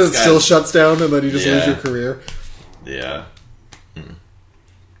shit, and then it still shuts down, and then you just lose your career. Yeah.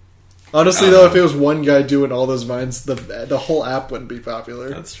 Honestly, though, if it was one guy doing all those Vines, the whole app wouldn't be popular.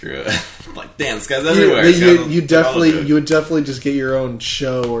 That's true. Like, damn, this guy's everywhere. You would definitely just get your own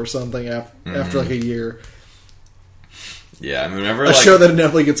show or something after like a year. Yeah, I mean, whenever a show that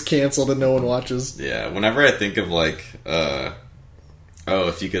inevitably gets canceled and no one watches. Yeah, whenever I think of like,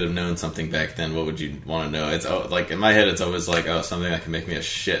 if you could have known something back then, what would you want to know? It's like in my head, it's always like, something that can make me a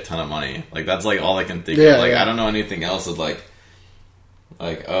shit ton of money. Like that's like all I can think of. Like I don't know anything else of like.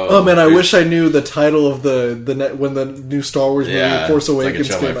 Oh man, I wish I knew the title of when the new Star Wars movie Force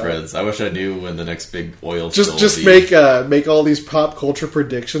Awakens came out. Friends. I wish I knew when the next big oil just make all these pop culture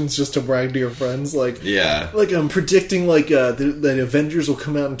predictions just to brag to your friends. Like I'm predicting the Avengers will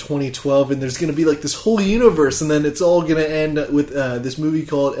come out in 2012 and there's going to be like this whole universe and then it's all going to end with this movie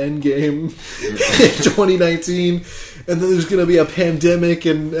called Endgame in 2019 and then there's going to be a pandemic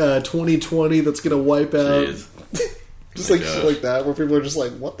in 2020 that's going to wipe out. Jeez. Just like shit like that, where people are just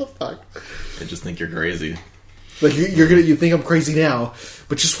like, "What the fuck?" They just think you're crazy. Like you think I'm crazy now,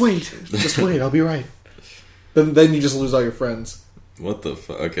 but just wait, I'll be right. Then you just lose all your friends. What the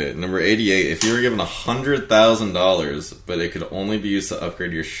fuck? Okay, number 88. If you were given $100,000, but it could only be used to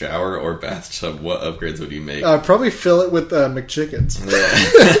upgrade your shower or bathtub, what upgrades would you make? Probably fill it with McChickens.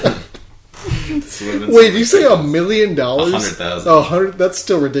 Yeah. Wait, you say $1 million? $100,000. Oh, 100. That's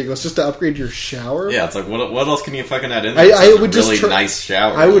still ridiculous. Just to upgrade your shower. Yeah, it's like what else can you fucking add in there? I would just nice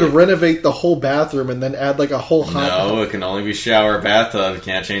shower. I would renovate the whole bathroom and then add like a whole hot tub. No, it can only be shower, bathtub. You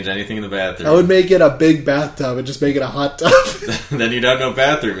can't change anything in the bathroom. I would make it a big bathtub and just make it a hot tub. Then you'd have no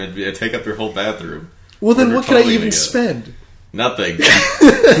bathroom. It'd take up your whole bathroom. Well, then what can I even spend? Nothing.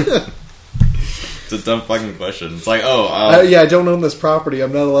 It's a dumb fucking question. It's like, I don't own this property.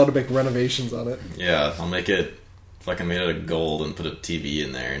 I'm not allowed to make renovations on it. Yeah, I'll make it fucking made out of gold and put a TV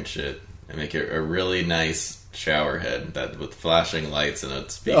in there and shit. And make it a really nice shower head with flashing lights and a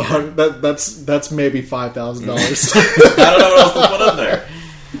speaker. That's maybe $5,000. I don't know what else to put in there.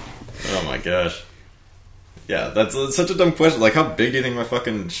 Oh my gosh. Yeah, that's such a dumb question. Like, how big do you think my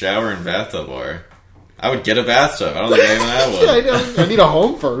fucking shower and bathtub are? I would get a bathtub. I don't think I even have one. Yeah, I know. I need a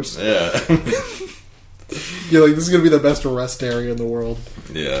home first. Yeah. You're like, this is going to be the best rest area in the world.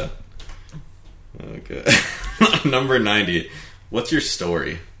 Yeah. Okay. Number 90. What's your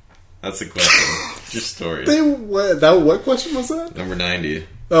story? That's the question. What's your story? What question was that? Number 90.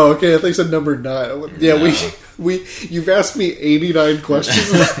 Oh, okay. I think you said number 9. Yeah, no. You've asked me 89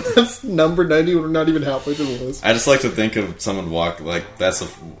 questions. That's number 90. We're not even halfway through the list. I just like to think of someone that's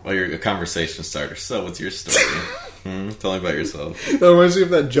a conversation starter. So, what's your story? Tell me about yourself. That reminds me of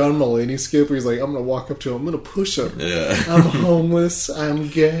that John Mulaney skit where he's like, I'm going to walk up to him, I'm going to push him. Yeah. I'm homeless, I'm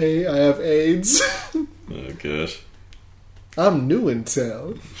gay, I have AIDS. Oh gosh. I'm new in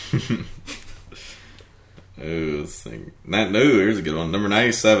town. Oh, this thing. No, here's a good one. Number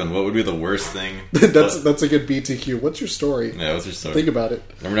 97. What would be the worst thing? That's a good BTQ. What's your story? Yeah, what's your story? Think about it.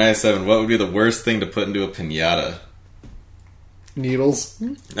 Number 97. What would be the worst thing to put into a piñata? Needles.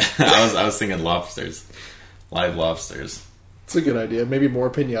 I was thinking lobsters. Live lobsters. It's a good idea. Maybe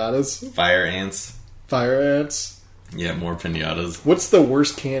more piñatas. Fire ants. Fire ants. Yeah, more piñatas. What's the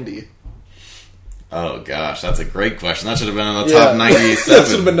worst candy? Oh gosh, that's a great question. That should have been on the top 97. That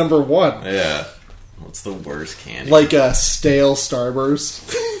should have been number 1. Yeah. What's the worst candy? Like a stale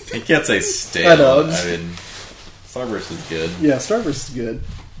Starburst. You can't say stale. I know. I mean, Starburst is good. Yeah, Starburst is good.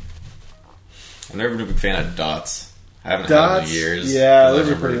 I've never been a big fan of Dots. I haven't had them in years. Yeah, those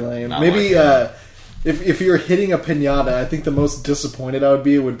are pretty lame. Maybe if you're hitting a piñata, I think the most disappointed I would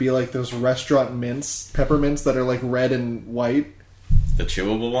be like those restaurant mints, peppermints that are like red and white. The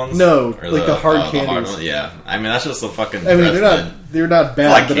chewable ones? No, or like the hard candies. The hard ones? Yeah, I mean that's just a fucking. I mean they're not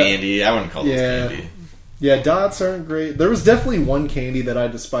bad. It's like candy. I wouldn't call those candy. Yeah, Dots aren't great. There was definitely one candy that I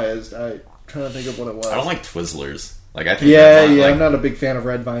despised. I'm trying to think of what it was. I don't like Twizzlers. Like I think. I'm not a big fan of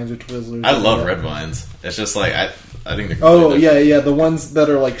Red Vines or Twizzlers. I love Red Vines. It's just like I think they're the ones that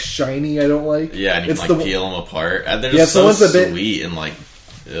are like shiny I don't like. Yeah, and you can peel them apart. They're just so sweet and like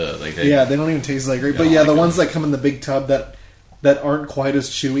they don't even taste like great. But yeah, the ones that come in the big tub that aren't quite as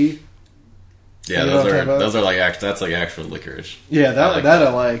chewy. Yeah, those are like that's like actual licorice. Yeah, that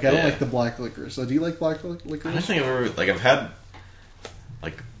I like. I don't like the black licorice. So do you like black licorice? I don't think I've ever I've had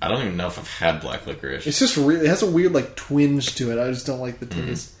I don't even know if I've had black licorice. It's just it has a weird like twinge to it. I just don't like the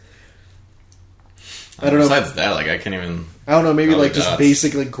taste. I don't know. Besides that, I can't even. I don't know. Maybe just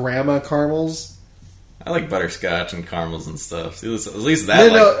basic grandma caramels. I like butterscotch and caramels and stuff. At least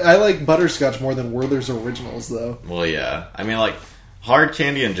that. I like butterscotch more than Werther's Originals, though. Well, yeah. I mean, hard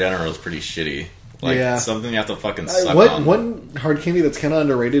candy in general is pretty shitty. Something you have to fucking suck on. One hard candy that's kind of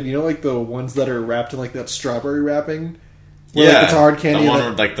underrated, the ones that are wrapped in that strawberry wrapping? Where, it's a hard candy. The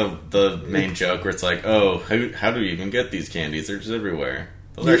one where the main joke where it's oh, how do you even get these candies? They're just everywhere.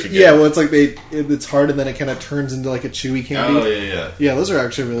 Those are actually good. Yeah, well, it's it's hard and then it kind of turns into a chewy candy. Oh, yeah. Yeah, those are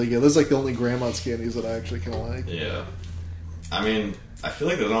actually really good. Those are the only grandma's candies that I actually kind of like. Yeah. I mean, I feel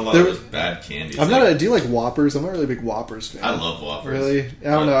like there's not a lot of those bad candies. Do you like Whoppers? I'm not really a big Whoppers fan. I love Whoppers. Really?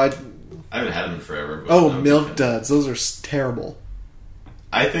 I don't know. I haven't had them in forever. But Milk Duds. Those are terrible.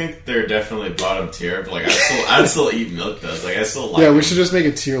 I think they're definitely bottom tier, but I'd still eat Milk Duds. I still like. Yeah, we them. should just make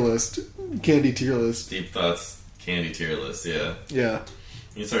a tier list, candy tier list. Deep Thoughts candy tier list. Yeah. Yeah.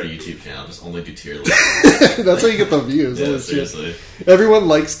 You can start a YouTube channel. Just only do tier lists. That's how you get the views. Yeah, seriously. Everyone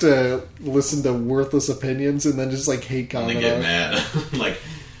likes to listen to worthless opinions and then just hate comment. And they get mad.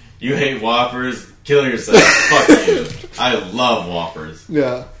 You hate Whoppers. Kill yourself. Fuck you. I love Whoppers.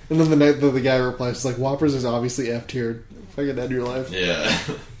 Yeah. And then the guy replies, Whoppers is obviously F tier. Fucking end your life. Yeah.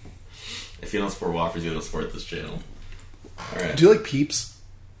 If you don't support Whoppers, you don't support this channel. Alright. Do you like Peeps?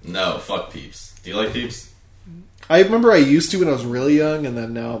 No, fuck Peeps. Do you like Peeps? I remember I used to when I was really young, and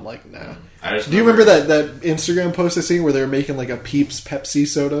then now I'm nah. Do you remember that Instagram post I seen where they were making a Peeps Pepsi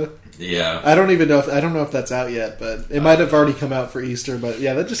soda? Yeah. I don't know if that's out yet, but it might have already come out for Easter. But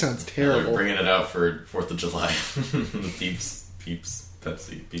yeah, that just sounds terrible. They're bringing it out for 4th of July. Peeps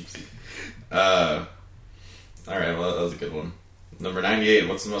Pepsi Peepsy. All right, well that was a good one. Number 98.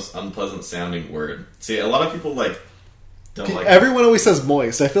 What's the most unpleasant sounding word? See, a lot of people don't like. Everyone always says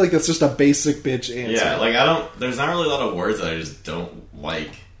moist. I feel like that's just a basic bitch answer. Yeah, there's not really a lot of words that I just don't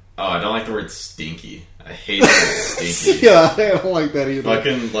like. Oh, I don't like the word stinky. I hate the word stinky. Yeah, I don't like that either.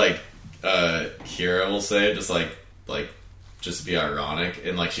 Fucking Kira will say just just to be ironic,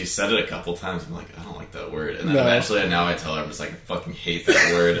 and she said it a couple times. I'm I don't like that word, and then eventually now I tell her I'm just I fucking hate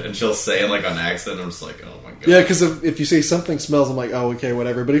that word, and she'll say it on accident. And I'm just oh my god. Yeah, because if you say something smells, I'm oh okay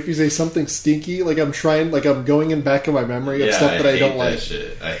whatever. But if you say something stinky, I'm trying I'm going in back of my memory of stuff that I don't like.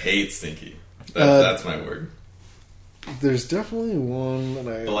 Shit. I hate stinky. That's my word. There's definitely one that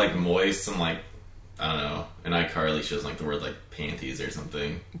I. But moist and I don't know. And iCarly shows the word panties or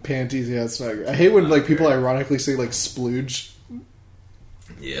something. Panties, yeah, it's not great. I hate when people ironically say splooge.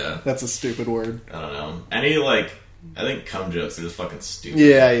 Yeah. That's a stupid word. I don't know. Any I think cum jokes are just fucking stupid.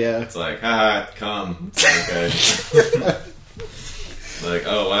 Yeah, yeah. It's haha, cum. Okay.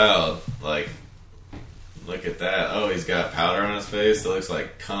 Oh wow. Look at that. Oh, he's got powder on his face. It looks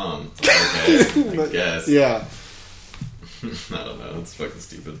like cum. Okay, I guess. Yeah. I don't know. It's fucking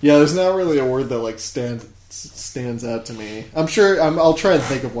stupid. Yeah, there's not really a word that stands out to me. I'm sure. I'll try and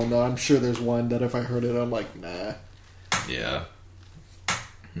think of one though. I'm sure there's one that if I heard it, I'm nah. Yeah.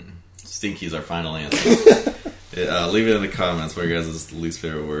 Stinky's our final answer. Leave it in the comments what your guys' least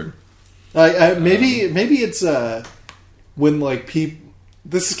favorite word. Maybe it's when like people.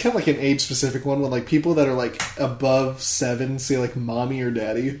 This is kind of like an age specific one when like people that are like above 7 say like mommy or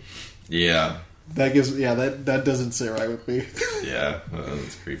daddy. Yeah. That gives that doesn't sit right with me. Yeah,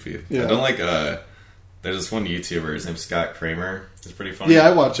 it's creepy. Yeah. I don't like. There's this one YouTuber. His name's Scott Kramer. It's pretty funny. Yeah,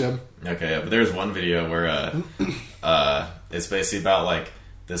 I watch him. Okay, but there's one video where it's basically about like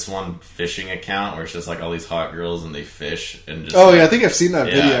this one fishing account where it's just like all these hot girls and they fish and just. Oh yeah, I think I've seen that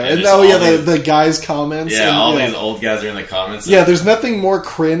video. And the guys' comments. Yeah, and, all these old guys are in the comments. Yeah, there's nothing more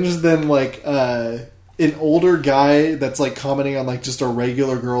cringe than like an older guy that's like commenting on like just a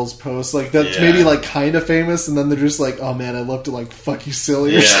regular girl's post, like that's maybe like kind of famous, and then they're just like, "Oh man, I love to like fuck you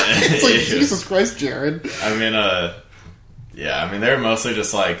silly." Or something. It's like Jesus Christ, Jared. I mean, they're mostly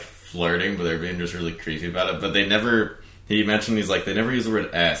just like flirting, but they're being just really creepy about it. But they never. He mentioned they never use the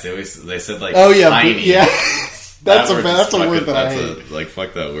word ass. They said like hiney. Yeah. That's a word that I hate. Like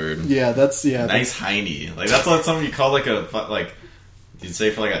fuck that word. Yeah, nice hiney. Like that's like something you call like a like you'd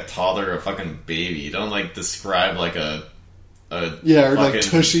say for like a toddler or a fucking baby. You don't like describe like a or like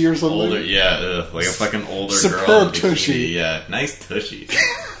tushy or something. Older, like a fucking older Superb girl. Tushy. Yeah, nice tushy.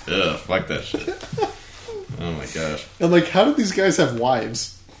 Ugh, fuck that shit. Oh my gosh. And like, how do these guys have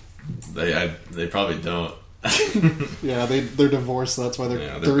wives? They probably don't. Yeah, they're divorced. So that's why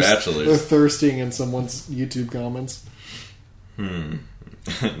they're bachelors. They're thirsting in someone's YouTube comments. The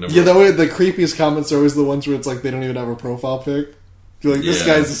creepiest comments are always the ones where it's like they don't even have a profile pic. You're like, this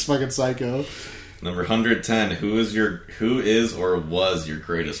guy's this fucking psycho. Number 110. Who is or was your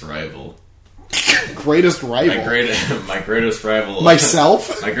greatest rival? Greatest rival? My greatest rival.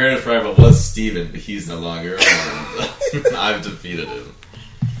 Myself? My greatest rival was Steven, but he's no longer around. I've defeated him.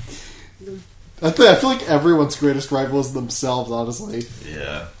 I feel like everyone's greatest rival is themselves, honestly.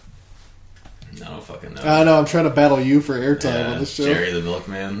 Yeah. No, fucking no. I know, I'm trying to battle you for airtime on this show. Jerry the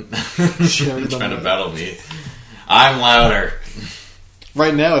Milkman. Jerry the trying to battle me. I'm louder.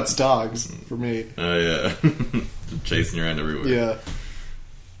 Right now it's dogs, for me. Oh, yeah. Chasing you around everywhere. Yeah.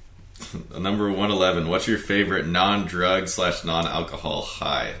 Number 111. What's your favorite non-drug / non-alcohol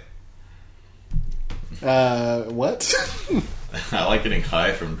high? What? I like getting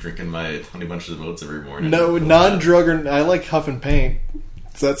high from drinking my Honey Bunches of Oats every morning. No, non-drug I like huffing paint.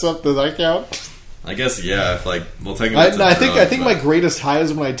 Is that something? Does that count? I guess, yeah. If like, we'll take I think my greatest high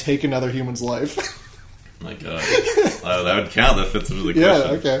is when I take another human's life. My God. That would count. That fits into the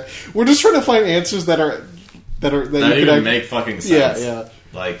question. Yeah, okay. We're just trying to find answers that you even make fucking sense. Yeah.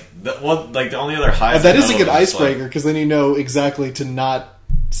 Like, the only other high. That is a good icebreaker, because then you know exactly to not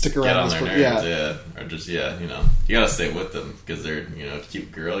stick around. Get on their nerves, yeah. Or just, you gotta stay with them, because they're,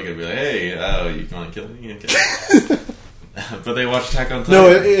 cute girl. You gotta be like, hey, you want to kill me? Okay. But they watch Attack on Titan. No,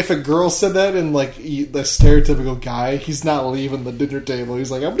 if a girl said that and like the stereotypical guy, he's not leaving the dinner table.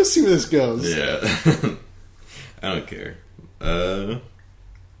 He's like, I'm gonna see where this goes. Yeah. I don't care.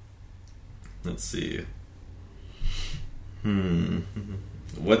 Let's see.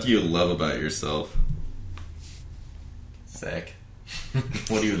 What do you love about yourself? Zach.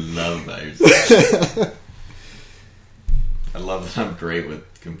 What do you love about yourself? I love that I'm great with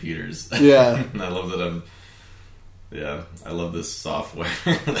computers. Yeah. And I love that I love this software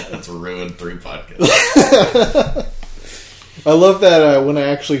that's ruined 3 podcasts. I love that when I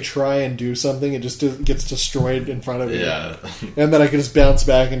actually try and do something, it just gets destroyed in front of me. Yeah. And then I can just bounce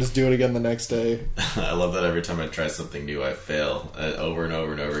back and just do it again the next day. I love that every time I try something new, I fail over and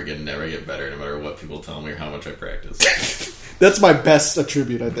over and over again, never get better, no matter what people tell me or how much I practice. That's my best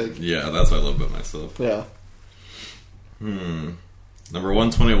attribute, I think. Yeah, that's what I love about myself. Yeah. Number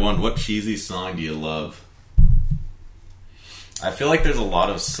 121, what cheesy song do you love? I feel like there's a lot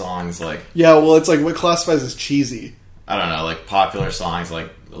of songs like... Yeah, well, it's like, what classifies as cheesy? I don't know, like popular songs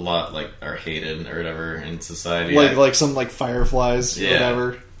like a lot like are hated or whatever in society. Like some like Fireflies or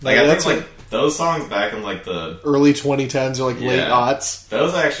whatever. Like I think like those songs back in like the early 2010s or like late aughts.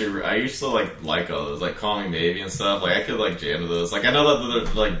 Those actually, I used to like all those, like Call Me Maybe and stuff. Like I could like jam to those. Like I know that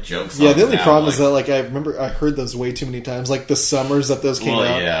they're like jokes. Yeah, the only problem is that like I remember I heard those way too many times. Like the summers that those came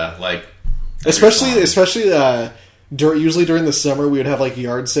out. Yeah, like especially usually during the summer we would have like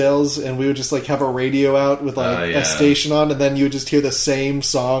yard sales and we would just like have a radio out with like a station on, and then you would just hear the same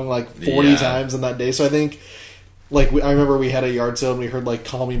song like 40 times in that day. So I think like I remember we had a yard sale and we heard like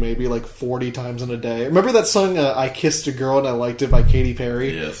Call Me Maybe like 40 times in a day. Remember that song I Kissed a Girl and I Liked It by Katy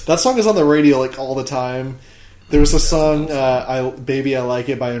Perry? Yes. That song is on the radio like all the time. There was a song Baby I Like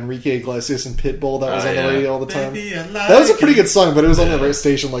It by Enrique Iglesias and Pitbull that was on the radio all the time. That was a pretty good song, but it was on the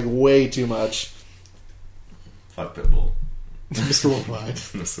station like way too much. Fuck Pitbull. Mr. Worldwide.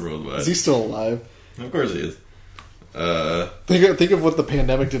 Mr. Worldwide. Is he still alive? Of course he is. Think of what the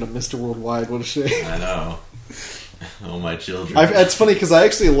pandemic did to Mr. Worldwide. What a shame. I know. Oh, my children. It's funny because I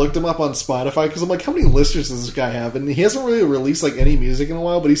actually looked him up on Spotify because I'm like, how many listeners does this guy have? And he hasn't really released like any music in a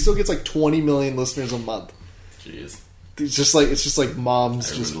while, but he still gets like 20 million listeners a month. Jeez. It's just like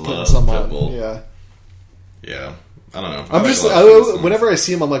moms just putting some on. Yeah. Yeah. I don't know. Whenever I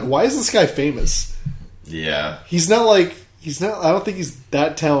see him, I'm like, why is this guy famous? Yeah. He's not. I don't think he's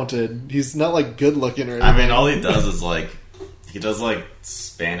that talented. He's not like good looking or anything. I mean, all he does is like he does like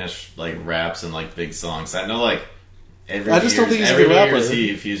Spanish like raps and like big songs. I know like I just don't think he's a good rapper.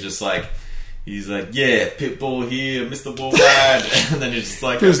 He's just like yeah, Pitbull here, Mr. Worldwide, and then he's just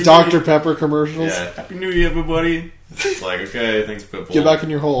like there's Dr. Pepper commercials. Yeah, Happy New Year, everybody. It's like okay, thanks Pitbull. Get back in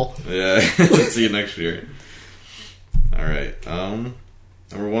your hole. Yeah, see you next year. All right, number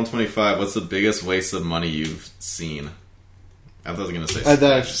 125. What's the biggest waste of money you've seen? I was going to say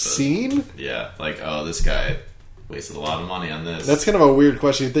that I've seen. Yeah, like this guy wasted a lot of money on this. That's kind of a weird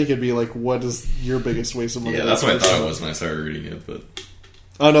question. You'd think it'd be like, what is your biggest waste of money? Yeah, that's what I thought it was when I started reading it. But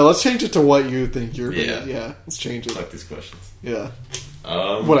oh no, let's change it to what you think your biggest. Yeah, let's change it. Fuck these questions. Yeah.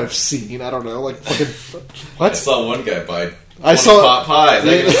 What I've seen, I don't know, like fucking. What? I saw one guy buy. Pot pies.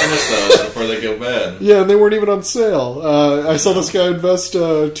 I can finish those before they go bad. Yeah, and they weren't even on sale. I saw this guy invest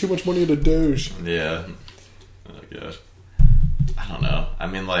too much money into Doge. Yeah. Oh gosh. I don't know. I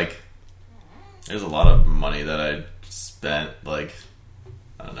mean, like, there's a lot of money that I spent. Like,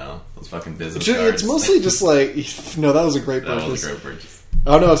 I don't know, those fucking business cards. It's mostly just like no, that was a great purchase. That was a great purchase.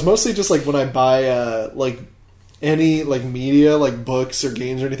 Oh no, it's mostly just like when I buy like any like media, like books or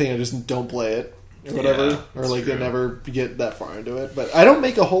games or anything, I just don't play it. Or whatever, or like true. I never get that far into it. But I don't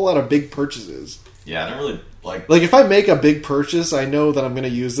make a whole lot of big purchases. Yeah, I don't really like if I make a big purchase, I know that I'm going to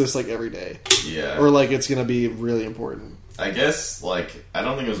use this like every day. Yeah, or like it's going to be really important. I guess like I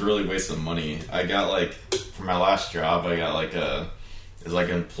don't think it was really wasting money. I got like for my last job, I got like it's like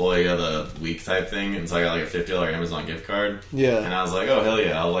an employee of the week type thing, and so I got like a $50 Amazon gift card. Yeah, and I was like, oh hell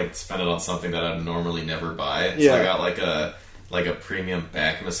yeah, I'll like spend it on something that I'd normally never buy. So I got like a premium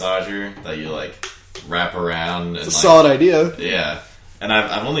back massager that you like wrap around. It's a solid idea. Yeah, and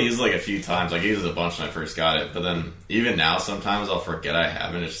I've only used it like a few times. Like I used it a bunch when I first got it, but then even now sometimes I'll forget I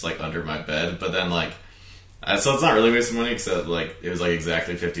haven't. It's just like under my bed. But then like, so it's not really wasting money because like it was like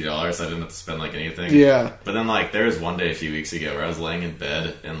exactly $50. So I didn't have to spend like anything. Yeah. But then like there was one day a few weeks ago where I was laying in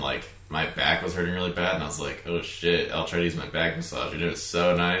bed and like my back was hurting really bad, and I was like, oh shit, I'll try to use my back massager. It was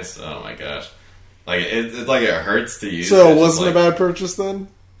so nice. Oh my gosh. Like it hurts to use. So it wasn't a bad purchase then?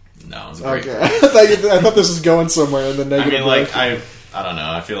 No, it was a great purchase. I thought this was going somewhere in the negative. I mean, like I don't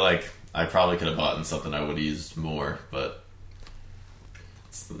know. I feel like I probably could have bought something I would have used more, but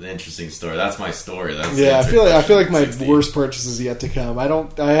it's an interesting story. That's my story. That's I feel like my worst purchase is yet to come. I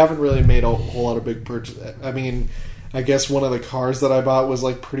haven't really made a whole lot of big purchases. I mean, I guess one of the cars that I bought was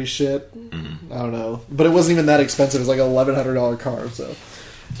like pretty shit. Mm-hmm. I don't know, but it wasn't even that expensive. It was like an $1,100 car, so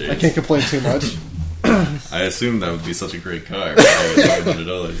jeez. I can't complain too much. I assumed that would be such a great car.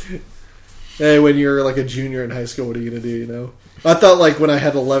 $500. Hey, when you're like a junior in high school, what are you gonna do? You know, I thought like when I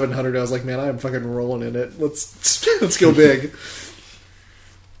had 1,100, I was like, man, I'm fucking rolling in it. Let's go big.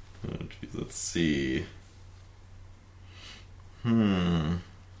 Oh, geez, let's see.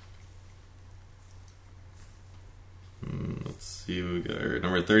 Let's see what we got here.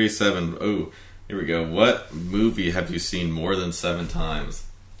 Number 37. Oh, here we go. What movie have you seen more than 7 times?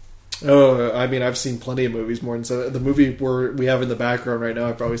 Oh, I mean, I've seen plenty of movies more than 7. The movie we have in the background right now,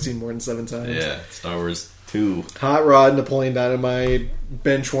 I've probably seen more than 7 times. Yeah, Star Wars 2. Hot Rod, Napoleon Dynamite,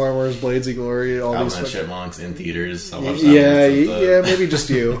 Benchwarmers, Blades of Glory, all Alvin these. and Chipmunks in theaters. I watched yeah, maybe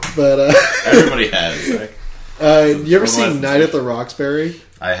just you, but everybody has. Like, you ever seen Night at the Roxbury?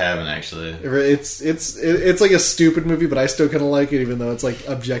 I haven't actually. It's like a stupid movie, but I still kind of like it, even though it's like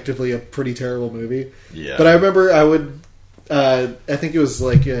objectively a pretty terrible movie. Yeah. But I remember I think it was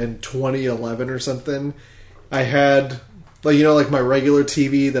like in 2011 or something. I had like my regular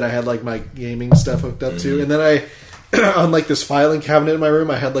TV that I had like my gaming stuff hooked up to, and then I on like this filing cabinet in my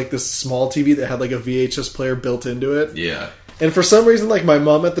room, I had like this small TV that had like a VHS player built into it. Yeah. And for some reason, like my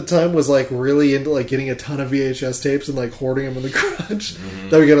mom at the time was like really into like getting a ton of VHS tapes and like hoarding them in the garage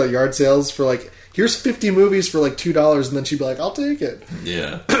that we get at yard sales for like, here's 50 movies for like $2, and then she'd be like, I'll take it.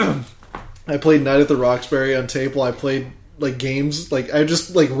 Yeah. I played Night at the Roxbury on tape while I played like games. Like I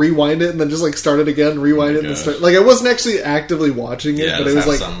just like rewind it and then just like start it again, rewind it, and then start. Like I wasn't actually actively watching it, but it was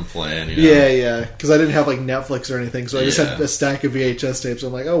like something playing. Yeah, because I didn't have like Netflix or anything, so I just had a stack of VHS tapes.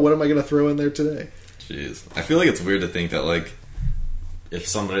 I'm like, oh, what am I going to throw in there today? Jeez, I feel like it's weird to think that like if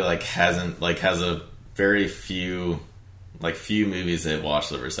somebody like has a very few like few movies I've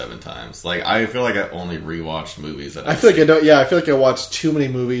watched over 7 times. Like I feel like I only rewatched movies. That I feel like I don't. Yeah, I feel like I watched too many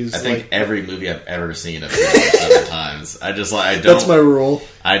movies. I think every movie I've ever seen I've seen over 7 times. I just like I don't. That's my rule.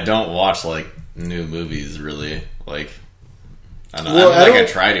 I don't watch like new movies really. Like I don't know. Well, I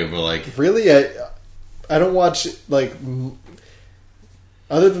try to, but like really, I don't watch like.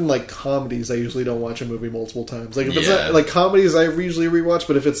 Other than like comedies, I usually don't watch a movie multiple times. Like if it's not, like comedies, I usually rewatch.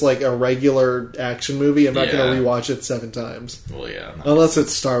 But if it's like a regular action movie, I'm not going to rewatch it 7 times. Well, yeah, unless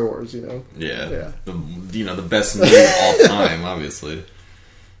it's Star Wars, you know. Yeah. The best movie of all time, obviously.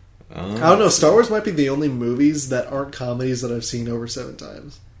 I don't know. Star Wars might be the only movies that aren't comedies that I've seen over 7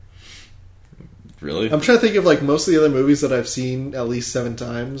 times. Really? I'm trying to think of like most of the other movies that I've seen at least 7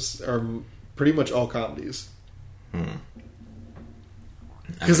 times are pretty much all comedies.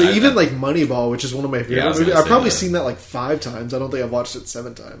 Because even like Moneyball, which is one of my favorite movies, I've probably seen that like 5 times. I don't think I've watched it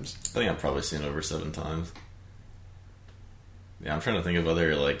 7 times. I think I've probably seen it over 7 times. Yeah, I'm trying to think of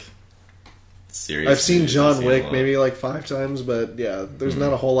other like series. I've seen John Wick maybe like 5 times, but yeah, there's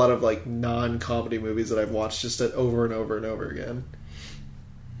not a whole lot of like non-comedy movies that I've watched just over and over and over again.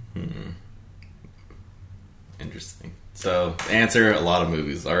 Interesting. So, answer a lot of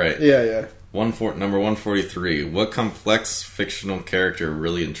movies. All right. Yeah. Number 143. What complex fictional character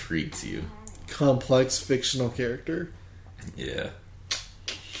really intrigues you? Complex fictional character? Yeah.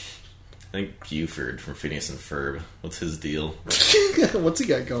 I think Buford from Phineas and Ferb. What's his deal? What's he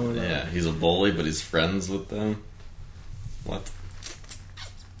got going on? Yeah, he's a bully, but he's friends with them. What?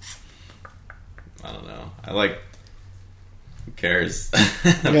 I don't know. Who cares?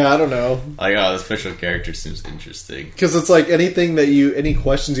 Yeah, I don't know. Like, this fictional character seems interesting. Because it's like any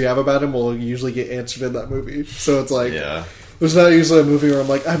questions you have about him will usually get answered in that movie. So it's like, there's not usually a movie where I'm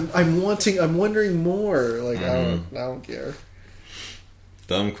like, I'm wondering more. Like, I don't care.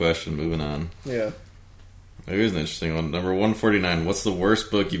 Dumb question, moving on. Yeah. Here's an interesting one. Number 149. What's the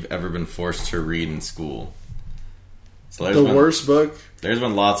worst book you've ever been forced to read in school? So worst book? There's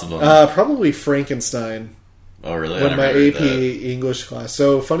been lots of them. Probably Frankenstein. Oh, really? When my AP English class.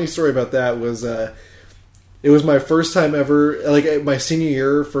 So, funny story about that was, it was my first time ever, like my senior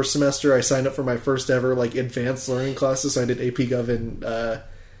year, first semester, I signed up for my first ever like advanced learning classes. So I did AP Gov and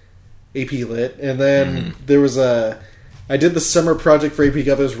AP Lit, and then there was I did the summer project for AP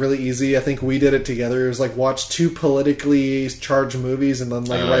Gov. It was really easy. I think we did it together. It was like watch 2 politically charged movies and then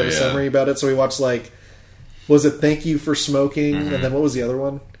like write a summary about it. So we watched like, was it Thank You for Smoking, and then what was the other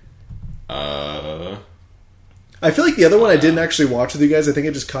one? I feel like the other one I didn't actually watch with you guys. I think I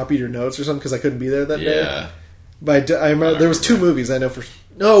just copied your notes or something because I couldn't be there that day. But I remember there was 2 movies I know for.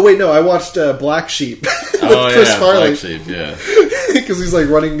 No, wait, no. I watched Black Sheep. Chris Farley. Black Sheep, yeah. Because he's like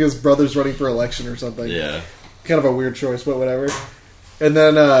his brother's running for election or something. Yeah. Kind of a weird choice, but whatever. And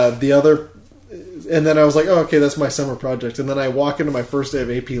then and then I was like, oh, okay, that's my summer project. And then I walk into my first day of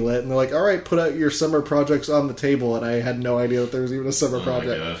AP Lit, and they're like, all right, put out your summer projects on the table. And I had no idea that there was even a summer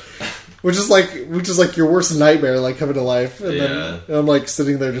project. Which is like your worst nightmare, like coming to life. And then I'm like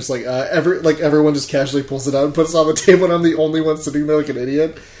sitting there, just like everyone just casually pulls it out and puts it on the table, and I'm the only one sitting there like an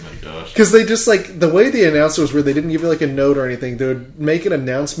idiot. Oh my gosh! Because they just like the way the announcer was weird. They didn't give you like a note or anything. They would make an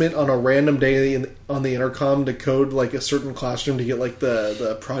announcement on a random day on the intercom to code like a certain classroom to get like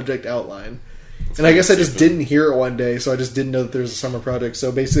the project outline. And I guess I just didn't hear it one day, so I just didn't know that there was a summer project.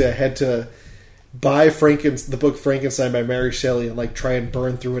 So basically, I had to buy the book Frankenstein by Mary Shelley and like try and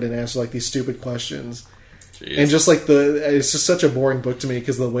burn through it and answer like these stupid questions. Jeez. And just like it's just such a boring book to me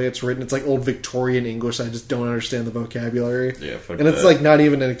because of the way it's written. It's like old Victorian English. I just don't understand the vocabulary. Yeah, and it's like not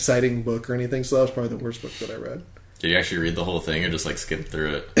even an exciting book or anything. So that was probably the worst book that I read. Did you actually read the whole thing or just like skip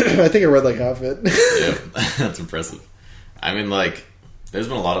through it? I think I read like half of it. Yeah, that's impressive. I mean, like, there's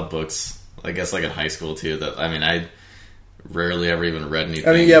been a lot of books, I guess, like in high school too. That I rarely ever even read anything.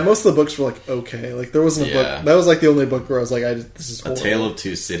 I mean, yeah, most of the books were like okay. Like there wasn't a book that was like the only book where I was like, this is horrible. A Tale of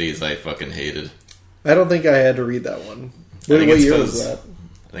Two Cities. I fucking hated. I don't think I had to read that one. What year was that?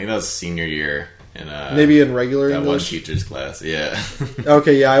 I think that was senior year. Maybe in regular that English? one teacher's class. Yeah.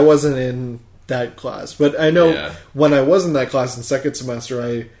 Okay, yeah, I wasn't in that class, but I know when I was in that class in second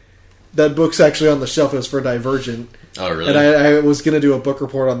semester, that book's actually on the shelf. It was for Divergent. Oh, really? And I was going to do a book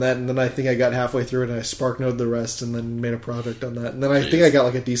report on that, and then I think I got halfway through it, and I spark noted the rest, and then made a project on that. And then I think I got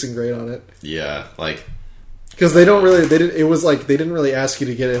like a decent grade on it. Yeah, like because they didn't really ask you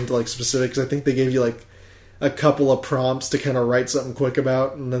to get into like specifics. I think they gave you like a couple of prompts to kind of write something quick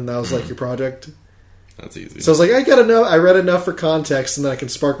about, and then that was like your project. That's easy. So I was like, I read enough for context, and then I can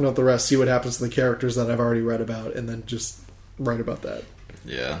spark note the rest, see what happens to the characters that I've already read about, and then just write about that.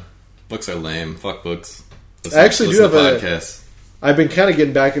 Yeah. Books are lame. Fuck books. I actually do have a podcast. I've been kind of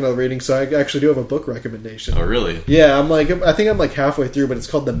getting back into reading, so I actually do have a book recommendation. Oh, really? Yeah, I think I'm like halfway through, but it's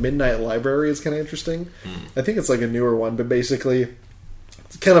called The Midnight Library. It's kind of interesting. I think it's like a newer one, but basically,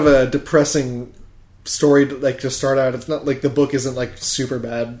 it's kind of a depressing story to start out. It's not like the book isn't like super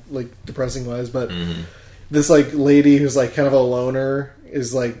bad, like depressing wise, but this like lady who's like kind of a loner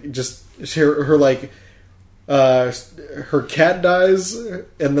is like just her like her cat dies, and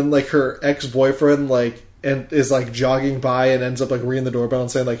then like her ex-boyfriend like and is like jogging by and ends up like ringing the doorbell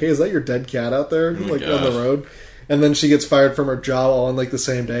and saying like, "Hey, is that your dead cat out there?" Like on the road. And then she gets fired from her job all on like the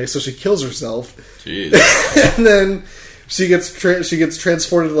same day, so she kills herself. Jeez. And then she gets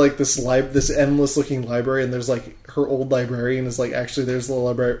transported to like this endless looking library, and there's like her old librarian is like actually there's the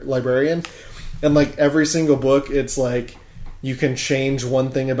librarian, and like every single book it's like you can change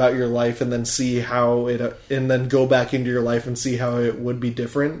one thing about your life and then see how it and then go back into your life and see how it would be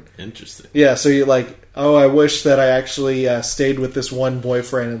different. Interesting. Yeah, so you're like, oh, I wish that I actually stayed with this one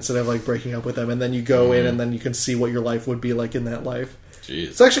boyfriend instead of like breaking up with him, and then you go in and then you can see what your life would be like in that life. Jeez.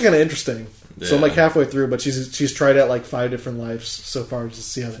 It's actually kind of interesting. Yeah. So I'm like halfway through, but she's tried out like 5 different lives so far just to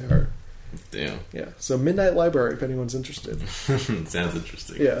see how they are. Damn. Yeah. So Midnight Library, if anyone's interested. Sounds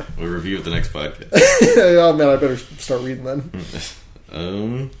interesting. Yeah. We'll review it the next podcast. Oh man, I better start reading then.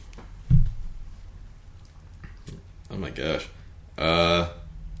 Oh my gosh.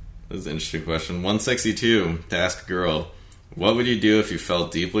 This is an interesting question. 162, to ask a girl, what would you do if you fell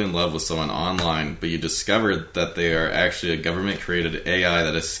deeply in love with someone online, but you discovered that they are actually a government-created AI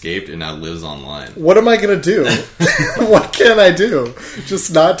that escaped and now lives online? What am I going to do? What can I do?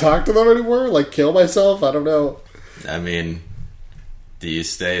 Just not talk to them anymore? Like kill myself? I don't know. I mean, do you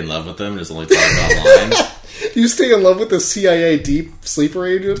stay in love with them and just only talk online? You stay in love with the CIA deep sleeper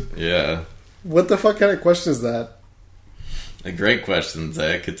agent? Yeah. What the fuck kind of question is that? A great question,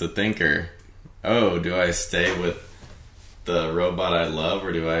 Zach. It's a thinker. Oh, do I stay with the robot I love,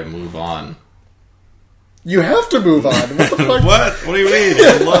 or do I move on? You have to move on. What the fuck? What do you mean?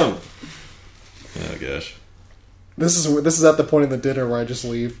 I love. Oh gosh. This is at the point in the dinner where I just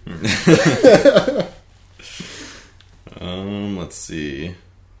leave. Let's see.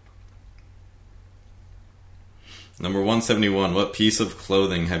 Number 171. What piece of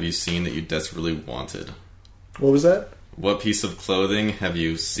clothing have you seen that you desperately wanted? What was that? What piece of clothing have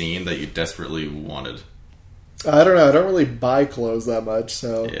you seen that you desperately wanted? I don't know. I don't really buy clothes that much,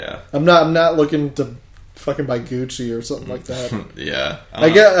 so yeah. I'm not looking to fucking buy Gucci or something like that. Yeah. I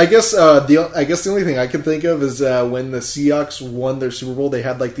guess the only thing I can think of is when the Seahawks won their Super Bowl, they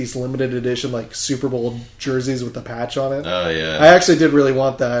had like these limited edition like Super Bowl jerseys with the patch on it. Oh yeah. I actually did really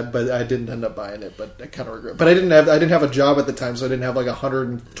want that, but I didn't end up buying it. But I kind of regret. But I didn't have a job at the time, so I didn't have like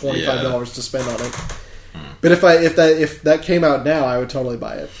 $125 to spend on it. But if that came out now, I would totally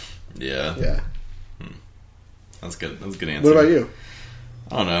buy it. Yeah. Yeah. That's good. That's a good answer. What about you?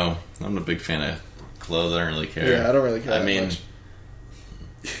 I don't know. I'm a big fan of clothes. I don't really care. Yeah, I don't really care. I mean, much.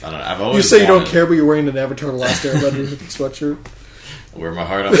 I don't know. I've always you say you don't care, but you're wearing an Avatar: The Last Airbender sweatshirt. Wear my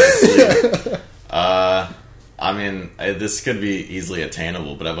heart on my sleeve. I mean, this could be easily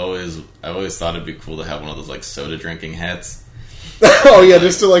attainable, but I've always thought it'd be cool to have one of those like soda drinking hats. Oh yeah,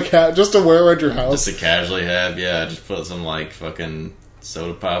 just to wear around your house. Just to casually have, yeah. Just put some like fucking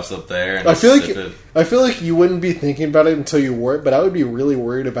soda pops up there. And I feel like you wouldn't be thinking about it until you wore it, but I would be really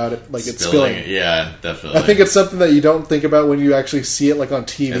worried about it, like it's spilling. Yeah, definitely. I think it's something that you don't think about when you actually see it, like on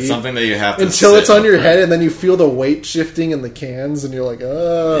TV. It's something that you have to until it's on your head, and then you feel the weight shifting in the cans, and you're like,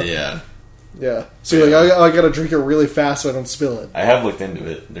 oh, yeah. So you're like, I gotta drink it really fast so I don't spill it. I have looked into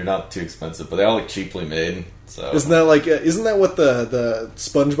it. They're not too expensive, but they all look cheaply made. So isn't that what the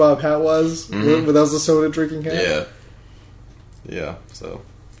SpongeBob hat was? Mm-hmm. That was the soda drinking hat. Yeah. So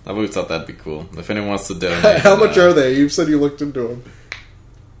I've always thought that'd be cool. If anyone wants to donate, how much are they? You said you looked into them.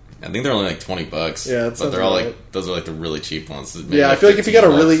 I think they're only like $20. Yeah, but they're all like those are like the really cheap ones. Yeah, I feel like if you got a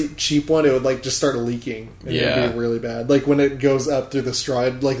really cheap one, it would like just start leaking. And it would be really bad. Like when it goes up through the straw,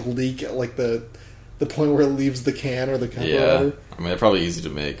 it'd like leak at like the point where it leaves the can or the cup. Yeah, or whatever. I mean they're probably easy to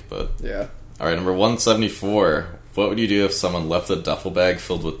make, but yeah. All right, number 174. What would you do if someone left a duffel bag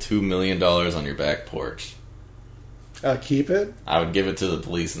filled with $2 million on your back porch? Keep it? I would give it to the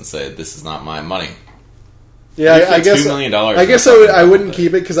police and say, "This is not my money." Yeah, I guess $2 million. I guess I wouldn't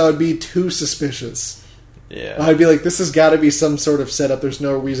keep it because I would be too suspicious. Yeah, I'd be like, "This has got to be some sort of setup. There's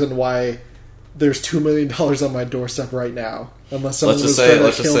no reason why there's $2 million on my doorstep right now, unless someone let's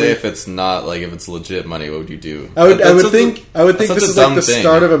just say if it's not like if it's legit money, what would you do?" I would think this is like the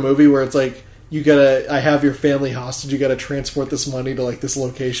start of a movie where it's like, I have your family hostage. You gotta transport this money to like this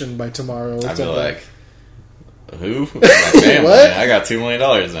location by tomorrow. I'd be like, who? My family. What? I got $2 million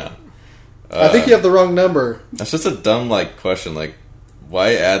now. I think you have the wrong number. That's just a dumb question.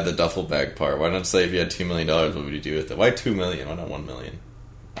 Why add the duffel bag part? Why not say if you had $2 million, what would you do with it? Why $2 million? Why not $1 million?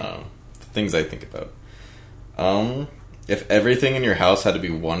 Things I think about. If everything in your house had to be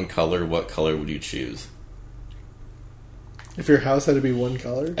one color, what color would you choose? If your house had to be one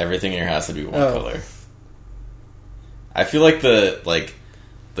color? Everything in your house had to be one color. I feel like the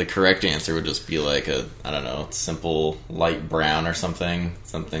correct answer would just be I don't know, simple light brown or something.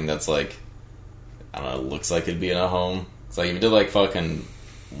 Something that's I don't know, looks like it'd be in a home. It's if you did fucking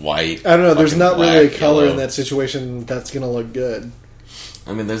white. I don't know, there's not black, really a color yellow. In that situation that's gonna look good.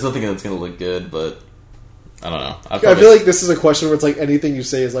 I mean, there's nothing that's gonna look good, but I don't know. I feel like this is a question where it's anything you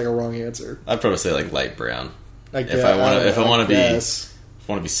say is a wrong answer. I'd probably say light brown. If I want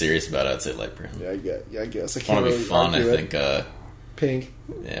to be serious about it, I'd say light brown. Yeah, I guess. If I want to be fun, I think pink.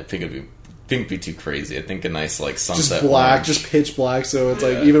 Yeah, pink would be too crazy. I think a nice sunset. Just black, orange. just pitch black. So it's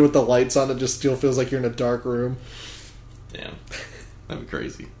even with the lights on, it just still feels like you're in a dark room. Damn, that'd be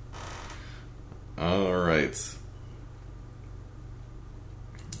crazy. All right.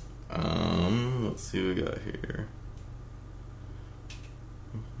 Let's see what we got here.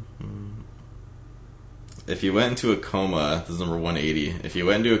 If you went into a coma, this is number 180. If you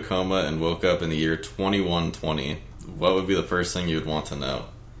went into a coma and woke up in the year 2120, what would be the first thing you would want to know?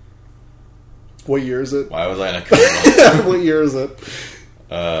 What year is it? Why was I in a coma? What year is it?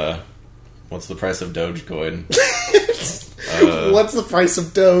 What's the price of Dogecoin? What's the price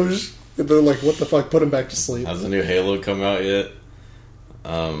of Doge? And they're what the fuck? Put him back to sleep. Has the new Halo come out yet?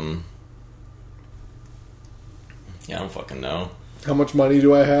 Yeah, I don't fucking know. How much money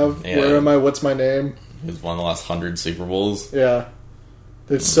do I have? Yeah. Where am I? What's my name? Who's won the last 100 Super Bowls? Yeah.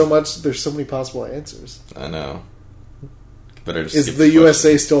 There's so much. There's so many possible answers. I know. Better just Is the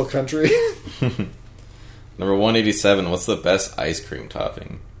USA still a country? Number 187. What's the best ice cream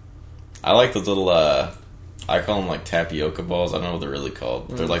topping? I like those little. I call them tapioca balls. I don't know what they're really called.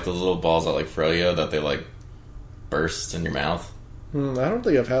 They're those little balls that froyo that they burst in your mouth. I don't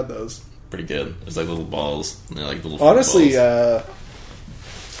think I've had those. Pretty good. It's little balls. And they're little. Honestly, balls.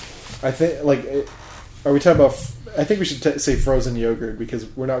 I think are we talking about? I think we should say frozen yogurt because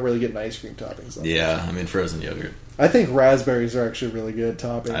we're not really getting ice cream toppings. Yeah, I mean frozen yogurt. I think raspberries are actually really good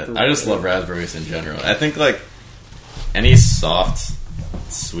topping. I just love raspberries in general. I think any soft,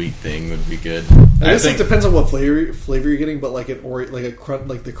 sweet thing would be good. I guess it depends on what flavor you're getting, but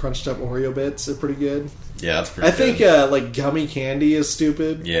the crunched up Oreo bits are pretty good. Yeah, that's pretty. I think gummy candy is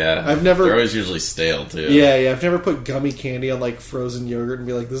stupid. Yeah, they're always usually stale too. Yeah, I've never put gummy candy on frozen yogurt and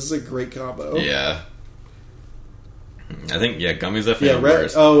be this is a great combo. Yeah, I think gummies definitely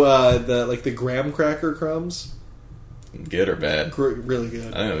worse. The graham cracker crumbs. Good or bad? Really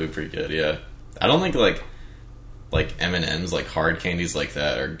good. I think that'd be pretty good. Yeah, I don't think M&Ms, hard candies like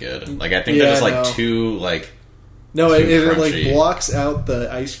that are good. I think they're just too No, too it blocks out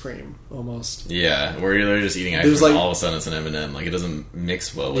the ice cream almost. Yeah, where you're just eating ice cream and all of a sudden it's an M&M. It doesn't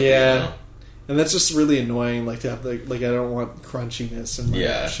mix well with it. Yeah, and that's just really annoying. To have I don't want crunchiness and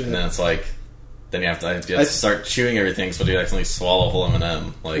shit. And then it's then you have to start chewing everything, so you accidentally swallow a whole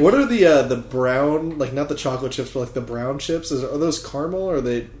M&M. What are the brown not the chocolate chips, but the brown chips? Are those caramel or are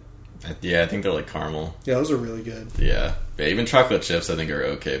they? Yeah, I think they're caramel. Yeah, those are really good. Yeah, even chocolate chips I think are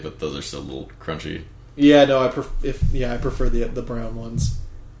okay, but those are still a little crunchy. Yeah, no, I prefer the brown ones,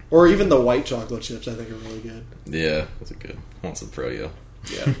 or even the white chocolate chips. I think are really good. Yeah, those are good. I want some froyo.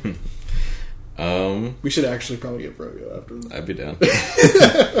 Yeah. We should actually probably get froyo after this. I'd be down.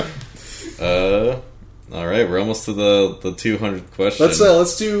 All right, we're almost to the 200th question.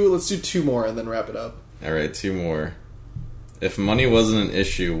 Let's do two more and then wrap it up. All right, two more. If money wasn't an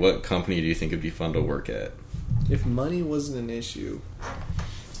issue, what company do you think would be fun to work at? If money wasn't an issue,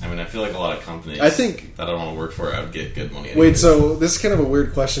 I mean, I feel like a lot of companies I think that I don't want to work for, I would get good money. Anyways. Wait, so this is kind of a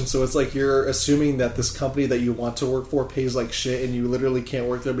weird question. So it's you're assuming that this company that you want to work for pays like shit, and you literally can't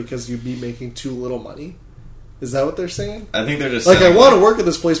work there because you'd be making too little money. Is that what they're saying? I think they're just saying, I want to work at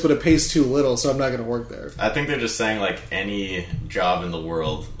this place, but it pays too little, so I'm not going to work there. I think they're just saying any job in the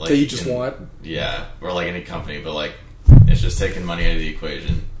world that you just want. Yeah, or any company, but it's just taking money out of the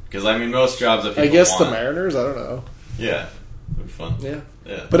equation. Because I mean, most jobs that people I guess want, the Mariners. I don't know. Yeah, it'd be fun. Yeah.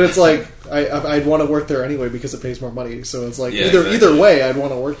 Yeah. But it's I'd want to work there anyway because it pays more money. So it's exactly. Either way, I'd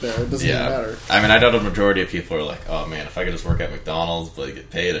want to work there. It doesn't even matter. I mean, I doubt a majority of people are oh man, if I could just work at McDonald's but get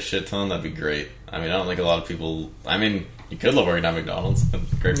paid a shit ton, that'd be great. I mean, I don't think a lot of people. I mean, you could love working at McDonald's. That'd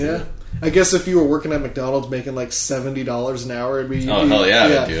be great. Yeah. I guess if you were working at McDonald's making $70 an hour, it'd be. Oh hell yeah,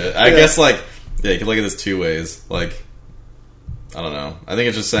 I'd do it. I guess you could look at this two ways. I don't know. I think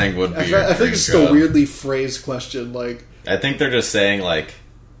it's just saying would be. I think it's just a weirdly phrased question. I think they're just saying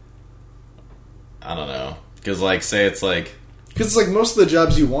I don't know. Because, like, say it's like... Because it's like most of the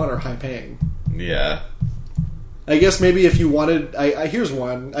jobs you want are high paying. Yeah. I guess maybe if you wanted... here's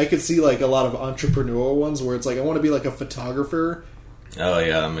one. I could see, like, a lot of entrepreneurial ones where it's like, I want to be, like, a photographer. Oh,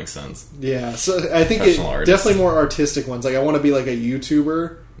 yeah, that makes sense. Yeah, so I think definitely more artistic ones. Like, I want to be, like, a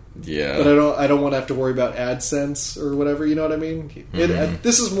YouTuber. Yeah. But I don't want to have to worry about AdSense or whatever, you know what I mean? Mm-hmm.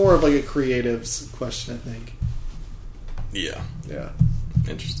 This is more of, like, a creatives question, I think. Yeah. Yeah.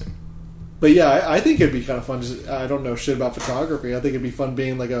 Interesting. But yeah, I think it'd be kind of fun. I don't know shit about photography. I think it'd be fun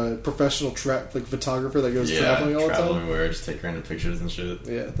being like a professional photographer that goes traveling all the time. Everywhere, just take random pictures and shit.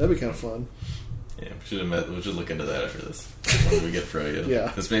 Yeah, that'd be kind of fun. Yeah, we should look into that after this. When do we get Froyo?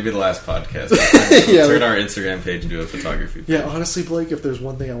 Yeah. This may be the last podcast. Yeah, turn our Instagram page into a photography page. Yeah, honestly, Blake, if there's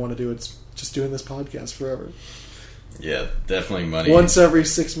one thing I want to do, it's just doing this podcast forever. Yeah, definitely money. Once every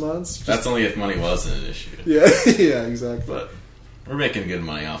 6 months. That's only if money wasn't an issue. Yeah, yeah, exactly. But we're making good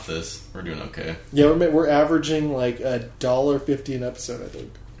money off this. We're doing okay. Yeah, we're averaging like $1.50 an episode, I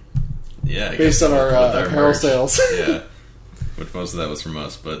think. Yeah, based on our apparel sales. Yeah, which most of that was from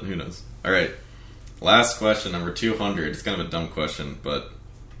us, but who knows? All right, last question, number 200. It's kind of a dumb question, but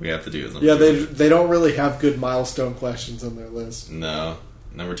we have to do it. Yeah, they don't really have good milestone questions on their list. No.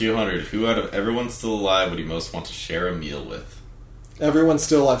 Number 200. Who out of everyone still alive would you most want to share a meal with? Everyone's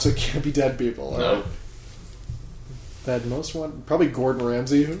still alive, so it can't be dead people. No. Right? That most one? Probably Gordon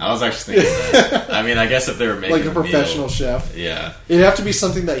Ramsay. I was actually thinking that. I mean, I guess if they were making like a professional chef. Yeah. It'd have to be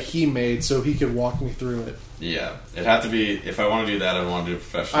something that he made so he could walk me through it. Yeah. It'd have to be, if I want to do that, I'd want to do a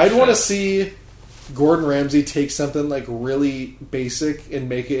professional I'd chef. want to see Gordon Ramsay take something like really basic and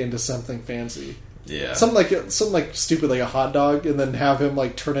make it into something fancy. Yeah. Something like stupid, like a hot dog, and then have him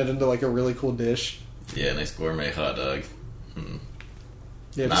like turn it into like a really cool dish. Yeah, nice gourmet hot dog.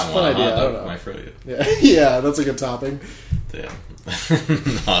 Yeah, just a fun idea. I don't know. My froyo. Yeah, yeah, that's a good topping. Damn.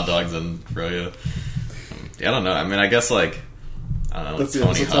 Hot dogs and froyo. Yeah, I don't know. I mean, I guess like I don't know, that's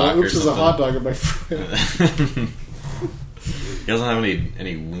Tony Hawk or something. A hot dog in my froyo. He doesn't have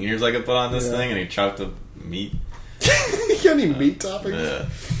any wieners I could put on this thing, any chopped up meat. You got any meat toppings? Yeah.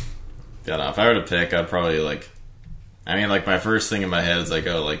 I don't know. If I were to pick, I'd probably like. I mean, like my first thing in my head is like,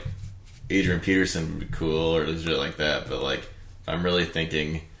 oh, like Adrian Peterson would be cool or shit like that. But like, if I'm really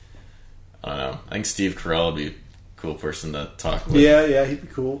thinking, I don't know. I think Steve Carell would be a cool person to talk with. Yeah, he'd be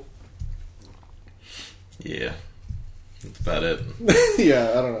cool. Yeah, that's about it.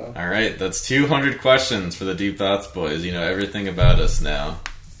 Yeah, I don't know. All right, that's 200 questions for the Deep Thoughts boys. You know everything about us now.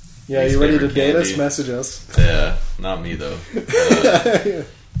 Yeah, you ready to date us? Message us. Yeah, not me though.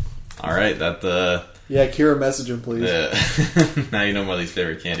 All right, yeah, Kira, message him, please. Yeah. Now you know my least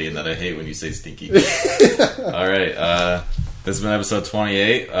favorite candy and that I hate when you say stinky. All right, this has been episode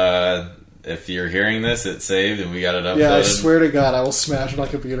 28. If you're hearing this, it's saved and we got it uploaded. Yeah, I swear to God, I will smash my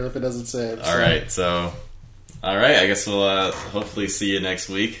computer if it doesn't save. All right, so... All right, I guess we'll hopefully see you next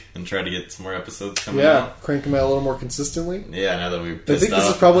week and try to get some more episodes coming out. Yeah, crank them out a little more consistently. Yeah, now that we've I think this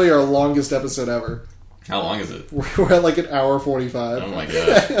is probably our longest episode ever. How long is it? We're at like an hour 45. Oh my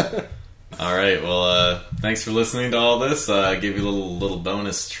God. All right, well, thanks for listening to all this. Give you a little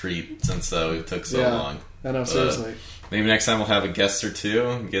bonus treat since we took so long. I know, seriously. Maybe next time we'll have a guest or two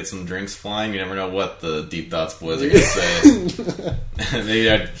and get some drinks flying. You never know what the Deep Thoughts boys are going to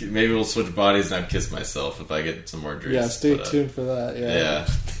say. Maybe we'll switch bodies and I'd kiss myself if I get some more drinks. Yeah, stay tuned for that. Yeah.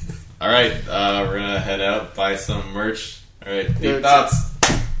 All right, we're going to head out, buy some merch. All right, Deep Thoughts.